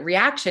 because the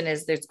reaction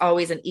is there's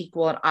always an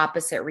equal and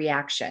opposite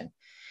reaction.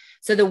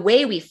 So the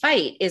way we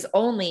fight is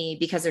only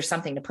because there's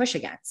something to push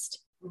against.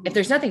 If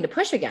there's nothing to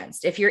push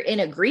against, if you're in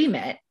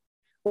agreement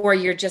or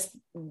you're just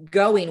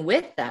going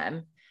with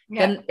them,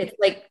 then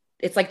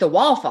it's like the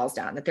wall falls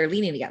down that they're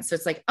leaning against. So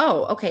it's like,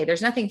 oh, okay,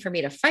 there's nothing for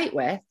me to fight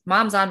with.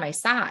 Mom's on my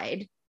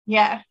side.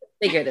 Yeah.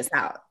 Figure this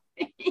out.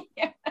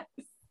 Yes.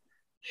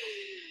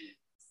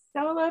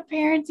 Solo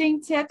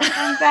parenting tips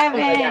from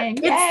Bevin.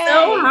 It's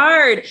so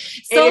hard.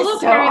 Solo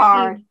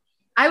parenting.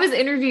 I was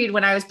interviewed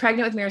when I was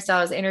pregnant with Maricel.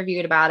 I was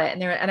interviewed about it.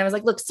 And I was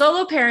like, look,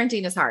 solo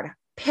parenting is hard.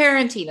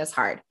 Parenting is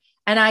hard.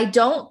 And I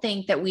don't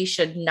think that we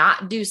should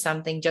not do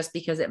something just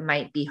because it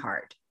might be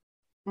hard.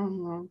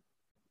 Mm-hmm.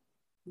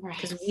 Right.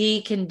 Because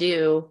we can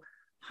do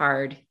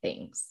hard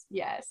things.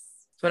 Yes.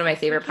 It's one of my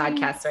favorite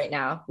podcasts right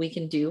now. We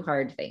can do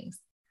hard things.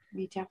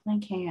 We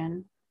definitely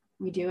can.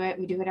 We do it.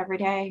 We do it every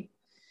day.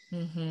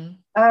 Mm-hmm.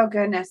 Oh,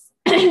 goodness.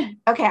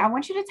 Okay. I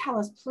want you to tell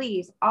us,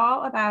 please,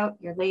 all about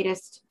your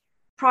latest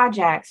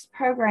projects,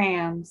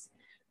 programs,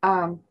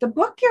 the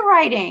book you're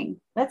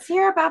writing. Let's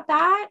hear about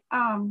that.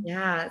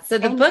 Yeah. So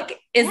the book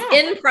is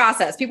in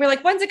process. People are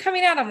like, when's it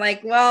coming out? I'm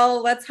like,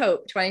 well, let's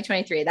hope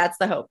 2023. That's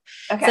the hope.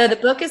 Okay. So the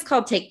book is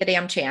called Take the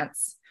Damn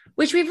Chance,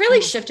 which we've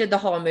really shifted the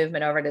whole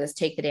movement over to this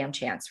Take the Damn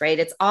Chance, right?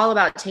 It's all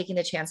about taking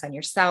the chance on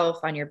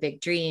yourself, on your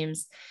big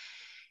dreams.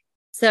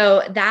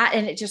 So that,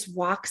 and it just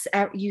walks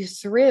you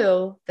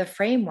through the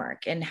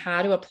framework and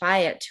how to apply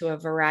it to a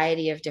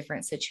variety of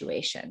different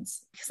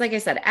situations. Because like I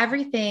said,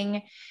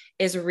 everything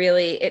is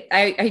really,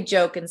 I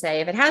joke and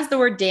say, if it has the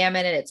word damn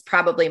in it, it's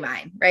probably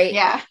mine, right?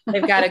 Yeah.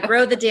 I've got to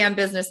grow the damn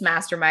business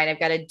mastermind. I've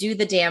got to do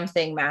the damn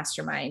thing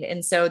mastermind.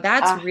 And so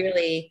that's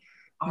really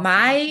awesome.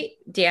 My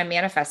damn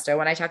manifesto.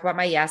 When I talk about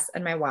my yes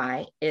and my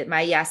why,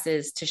 my yes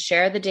is to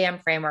share the damn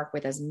framework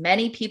with as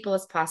many people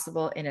as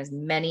possible in as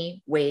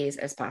many ways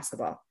as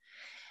possible.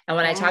 And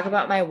when I talk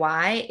about my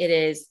why, it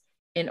is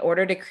in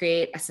order to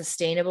create a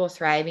sustainable,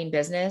 thriving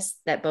business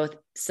that both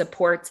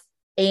supports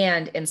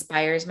and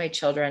inspires my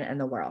children and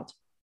the world.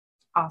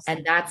 Awesome.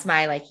 And that's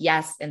my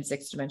yes and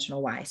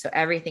 6-dimensional why. So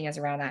everything is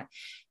around that.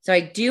 So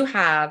I do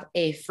have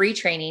a free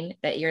training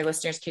that your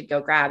listeners could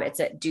go grab. It's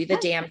at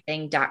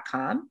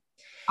dothedamnthing.com.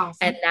 Awesome.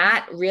 And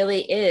that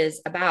really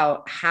is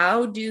about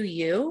how do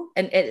you,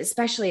 and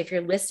especially if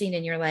you're listening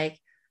and you're like,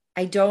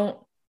 I don't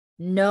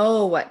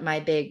know what my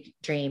big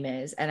dream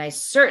is, and I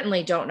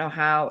certainly don't know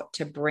how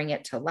to bring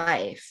it to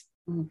life,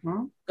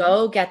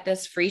 go get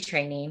this free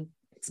training.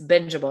 It's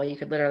bingeable. You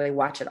could literally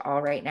watch it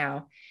all right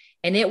now.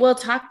 And it will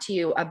talk to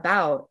you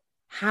about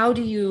how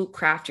do you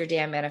craft your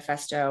damn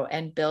manifesto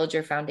and build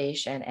your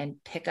foundation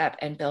and pick up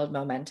and build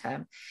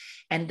momentum.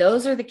 And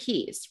those are the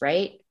keys,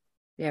 right?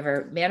 We have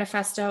a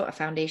manifesto, a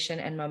foundation,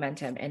 and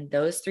momentum. And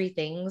those three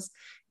things,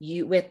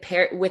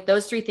 with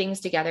those three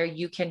things together,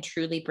 you can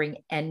truly bring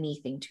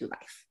anything to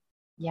life.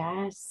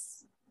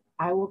 Yes.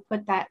 I will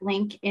put that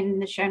link in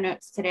the show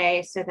notes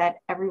today so that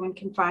everyone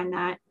can find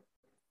that.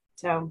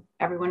 So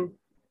everyone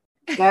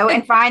go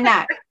and find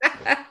that.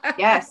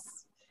 Yes.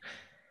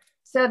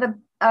 So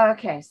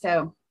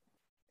so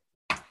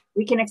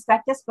we can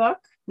expect this book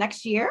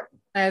next year.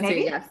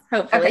 Maybe? Yes,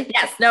 hopefully. Okay.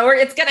 Yes. No,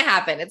 it's going to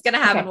happen. It's going to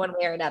happen one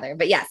way or another,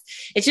 but yes,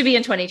 it should be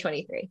in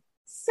 2023.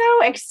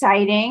 So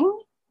exciting.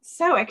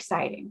 So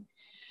exciting.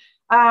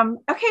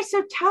 Okay.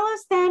 So tell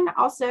us then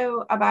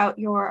also about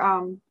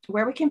your,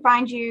 where we can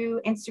find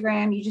you,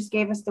 Instagram. You just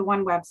gave us the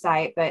one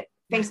website, but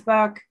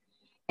Facebook,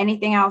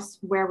 anything else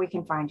where we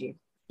can find you?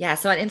 Yeah.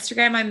 So on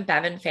Instagram, I'm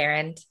Bevin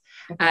Farrand.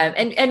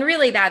 Okay. And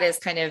really that is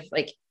kind of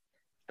like,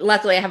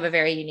 luckily I have a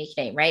very unique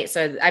name, right?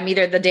 So I'm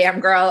either the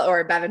damn girl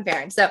or Bevin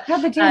Farrand. So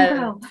the damn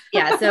girl.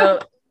 Yeah. So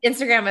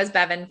Instagram is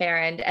Bevin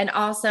Farrand. And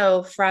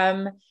also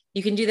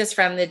you can do this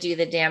from the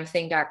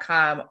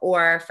dothedamnthing.com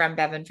or from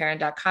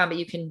bevinfarrand.com, but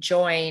you can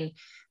join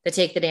the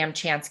Take the Damn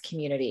Chance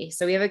community.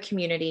 So we have a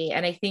community.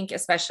 And I think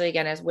especially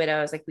again, as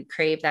widows, like we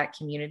crave that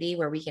community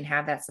where we can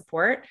have that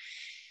support.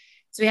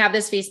 So we have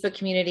this Facebook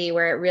community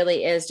where it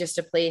really is just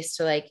a place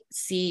to like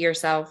see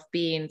yourself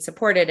being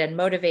supported and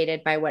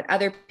motivated by what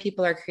other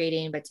people are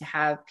creating, but to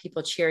have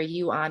people cheer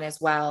you on as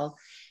well.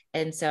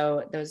 And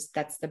so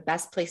that's the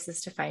best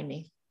places to find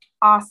me.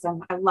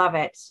 Awesome. I love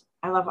it.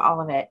 I love all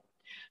of it.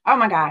 Oh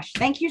my gosh.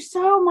 Thank you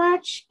so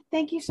much.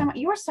 Thank you so much.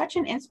 You are such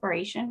an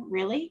inspiration,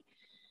 really.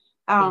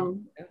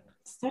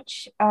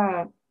 Such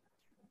a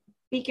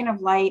beacon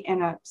of light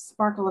and a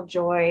sparkle of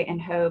joy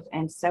and hope,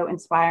 and so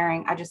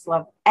inspiring. I just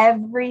love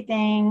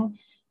everything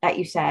that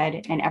you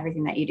said and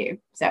everything that you do.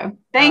 So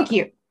thank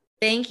you.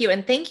 Thank you.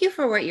 And thank you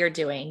for what you're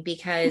doing,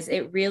 because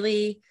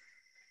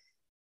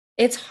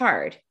it's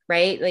hard,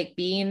 right? Like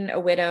being a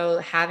widow,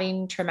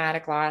 having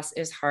traumatic loss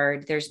is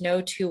hard. There's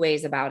no two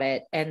ways about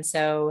it. And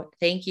so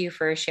thank you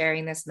for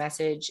sharing this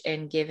message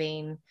and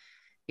giving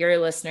your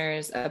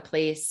listeners a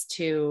place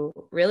to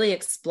really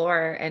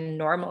explore and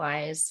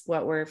normalize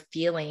what we're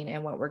feeling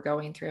and what we're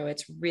going through.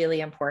 It's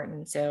really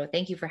important. So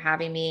thank you for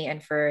having me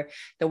and for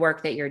the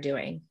work that you're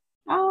doing.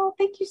 Oh,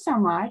 thank you so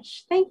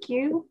much. Thank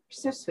you.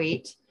 So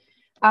sweet.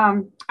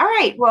 All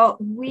right. Well,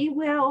 we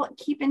will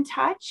keep in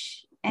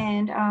touch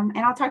and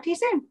I'll talk to you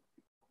soon.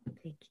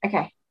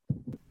 Okay.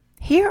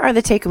 Here are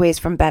the takeaways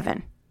from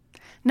Bevin.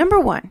 Number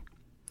 1.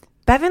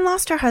 Bevin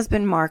lost her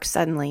husband Mark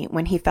suddenly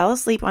when he fell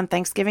asleep on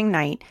Thanksgiving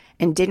night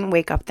and didn't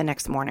wake up the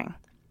next morning.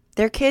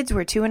 Their kids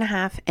were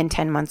 2.5 and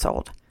 10 months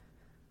old.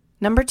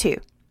 Number 2.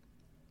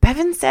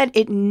 Bevin said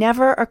it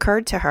never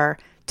occurred to her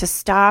to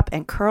stop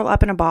and curl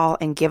up in a ball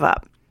and give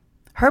up.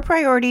 Her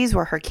priorities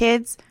were her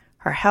kids,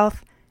 her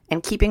health,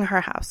 and keeping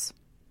her house.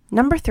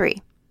 Number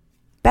 3.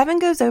 Bevin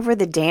goes over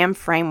the DAM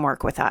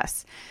framework with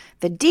us.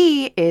 The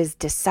D is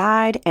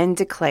decide and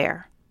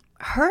declare.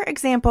 Her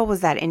example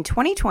was that in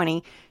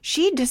 2020,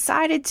 she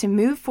decided to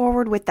move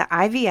forward with the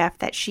IVF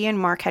that she and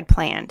Mark had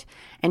planned,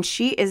 and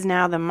she is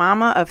now the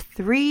mama of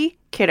 3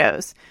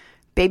 kiddos.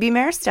 Baby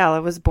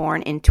Maristella was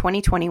born in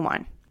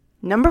 2021.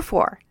 Number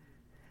 4,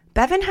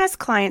 Bevin has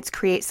clients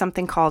create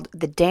something called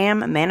the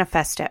DAM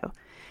Manifesto,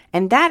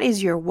 and that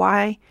is your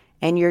why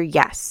and your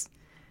yes.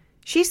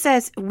 She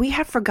says, we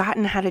have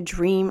forgotten how to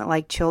dream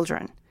like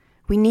children.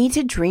 We need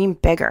to dream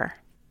bigger.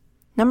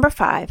 Number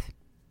 5,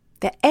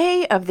 the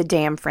A of the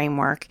DAM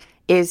framework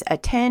is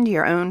attend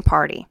your own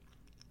party.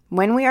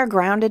 When we are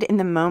grounded in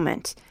the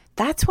moment,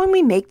 that's when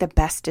we make the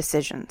best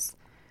decisions.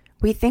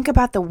 We think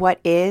about the what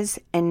is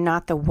and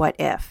not the what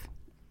if.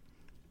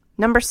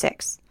 Number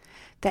 6,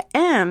 the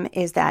M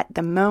is that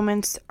the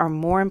moments are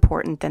more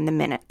important than the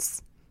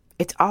minutes.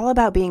 It's all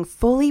about being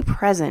fully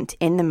present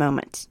in the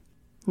moment.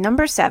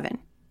 Number 7,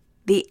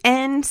 the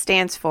N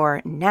stands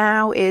for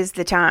now is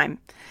the time.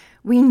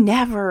 We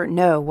never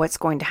know what's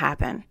going to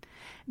happen.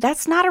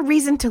 That's not a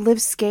reason to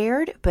live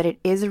scared, but it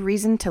is a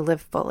reason to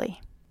live fully.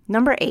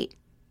 Number 8,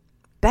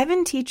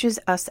 Bevin teaches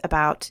us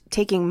about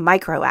taking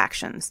micro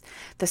actions,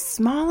 the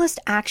smallest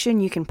action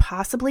you can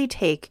possibly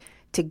take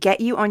to get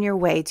you on your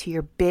way to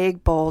your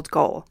big, bold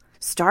goal.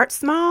 Start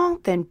small,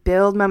 then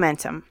build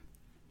momentum.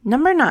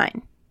 Number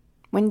 9,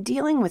 when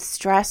dealing with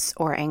stress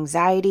or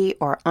anxiety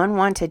or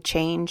unwanted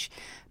change,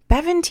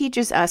 Bevin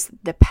teaches us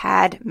the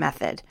PAD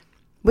method,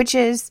 which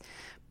is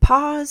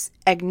pause,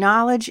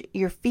 acknowledge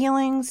your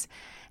feelings,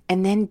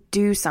 and then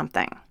do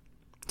something.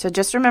 So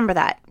just remember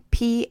that,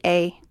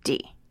 PAD.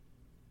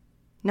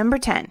 Number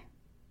 10,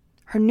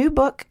 her new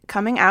book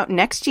coming out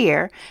next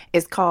year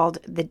is called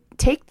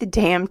Take the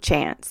Damn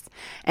Chance,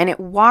 and it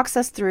walks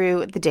us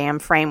through the DAM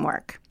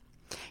framework.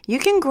 You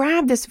can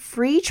grab this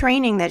free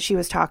training that she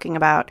was talking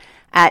about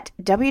at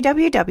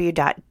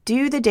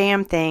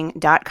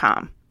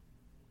www.dothedamnthing.com.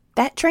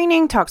 That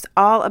training talks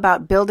all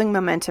about building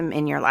momentum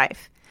in your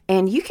life.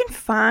 And you can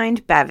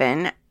find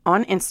Bevin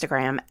on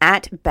Instagram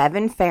at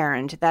Bevin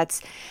Farrand.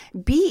 That's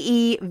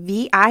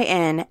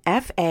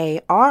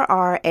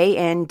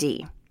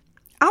BevinFarrand.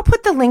 I'll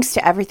put the links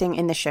to everything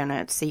in the show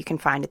notes so you can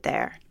find it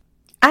there.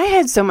 I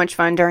had so much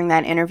fun during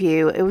that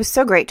interview. It was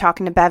so great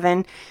talking to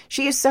Bevin.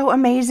 She is so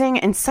amazing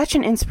and such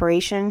an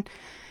inspiration.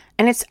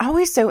 And it's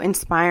always so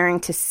inspiring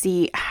to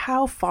see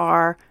how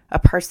far a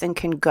person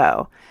can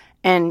go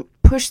and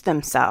push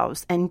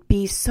themselves and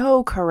be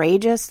so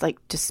courageous, like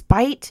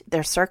despite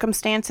their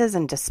circumstances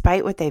and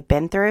despite what they've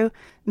been through.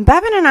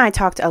 Bevin and I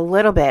talked a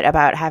little bit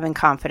about having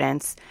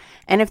confidence.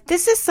 And if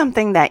this is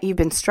something that you've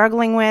been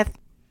struggling with,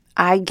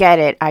 I get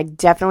it. I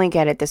definitely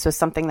get it. This was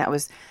something that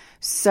was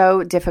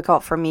so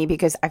difficult for me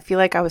because I feel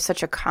like I was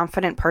such a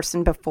confident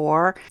person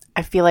before.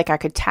 I feel like I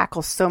could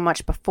tackle so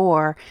much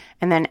before.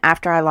 And then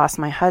after I lost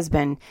my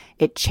husband,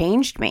 it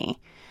changed me.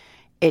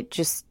 It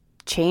just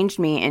changed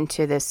me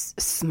into this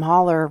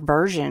smaller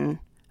version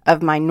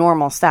of my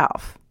normal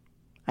self.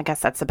 I guess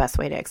that's the best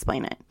way to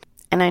explain it.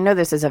 And I know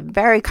this is a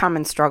very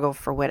common struggle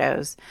for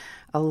widows.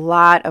 A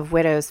lot of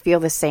widows feel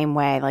the same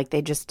way, like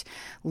they just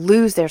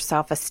lose their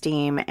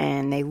self-esteem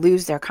and they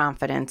lose their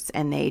confidence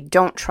and they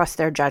don't trust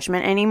their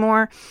judgment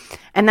anymore.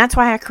 And that's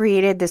why I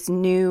created this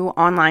new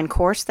online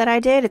course that I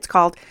did. It's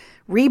called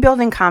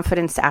Rebuilding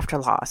Confidence After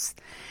Loss.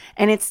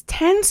 And it's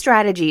 10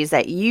 strategies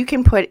that you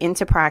can put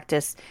into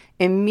practice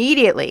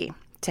immediately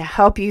to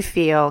help you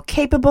feel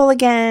capable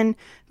again,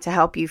 to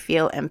help you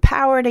feel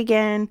empowered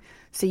again,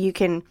 so you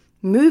can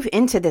move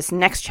into this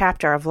next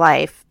chapter of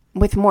life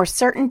with more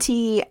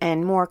certainty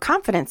and more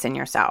confidence in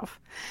yourself.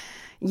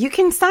 You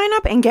can sign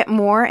up and get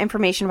more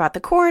information about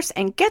the course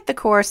and get the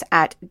course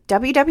at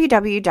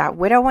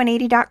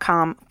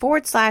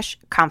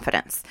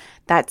www.widow180.com/confidence.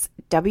 That's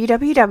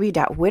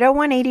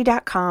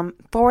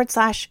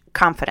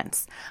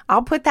www.widow180.com/confidence.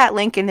 I'll put that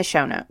link in the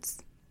show notes.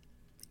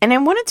 And I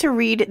wanted to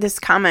read this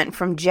comment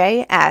from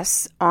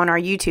JS on our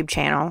YouTube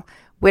channel,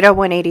 Widow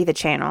 180 the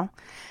channel.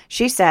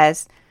 She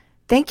says,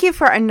 "Thank you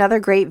for another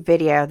great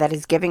video that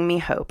is giving me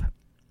hope.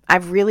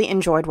 I've really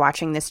enjoyed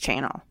watching this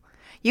channel."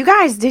 You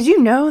guys, did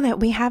you know that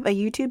we have a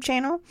YouTube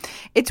channel?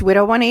 It's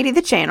Widow 180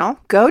 the channel.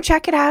 Go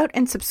check it out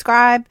and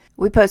subscribe.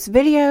 We post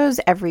videos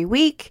every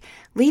week.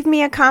 Leave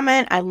me a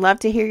comment. I love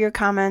to hear your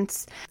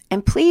comments.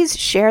 And please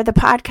share the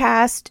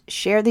podcast,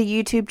 share the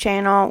YouTube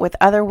channel with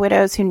other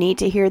widows who need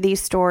to hear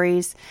these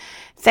stories.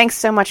 Thanks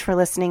so much for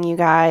listening, you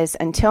guys.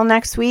 Until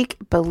next week,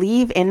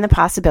 believe in the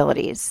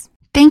possibilities.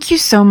 Thank you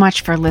so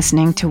much for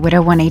listening to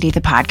Widow 180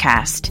 the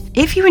podcast.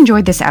 If you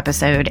enjoyed this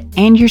episode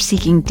and you're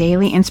seeking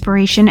daily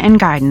inspiration and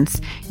guidance,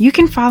 you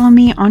can follow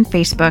me on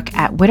Facebook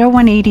at Widow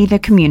 180 the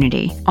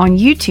community, on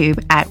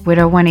YouTube at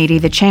Widow 180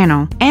 the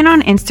channel, and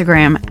on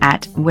Instagram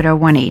at Widow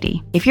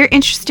 180. If you're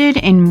interested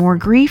in more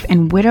grief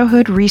and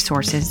widowhood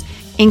resources,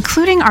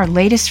 including our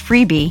latest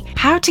freebie,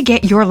 How to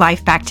Get Your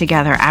Life Back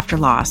Together After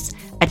Loss,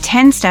 a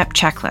 10-step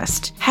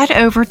checklist, head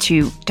over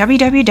to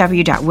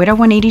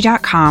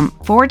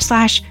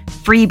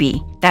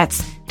www.widow180.com/freebie.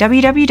 That's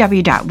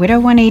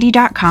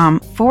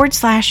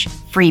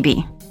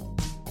www.widow180.com/freebie.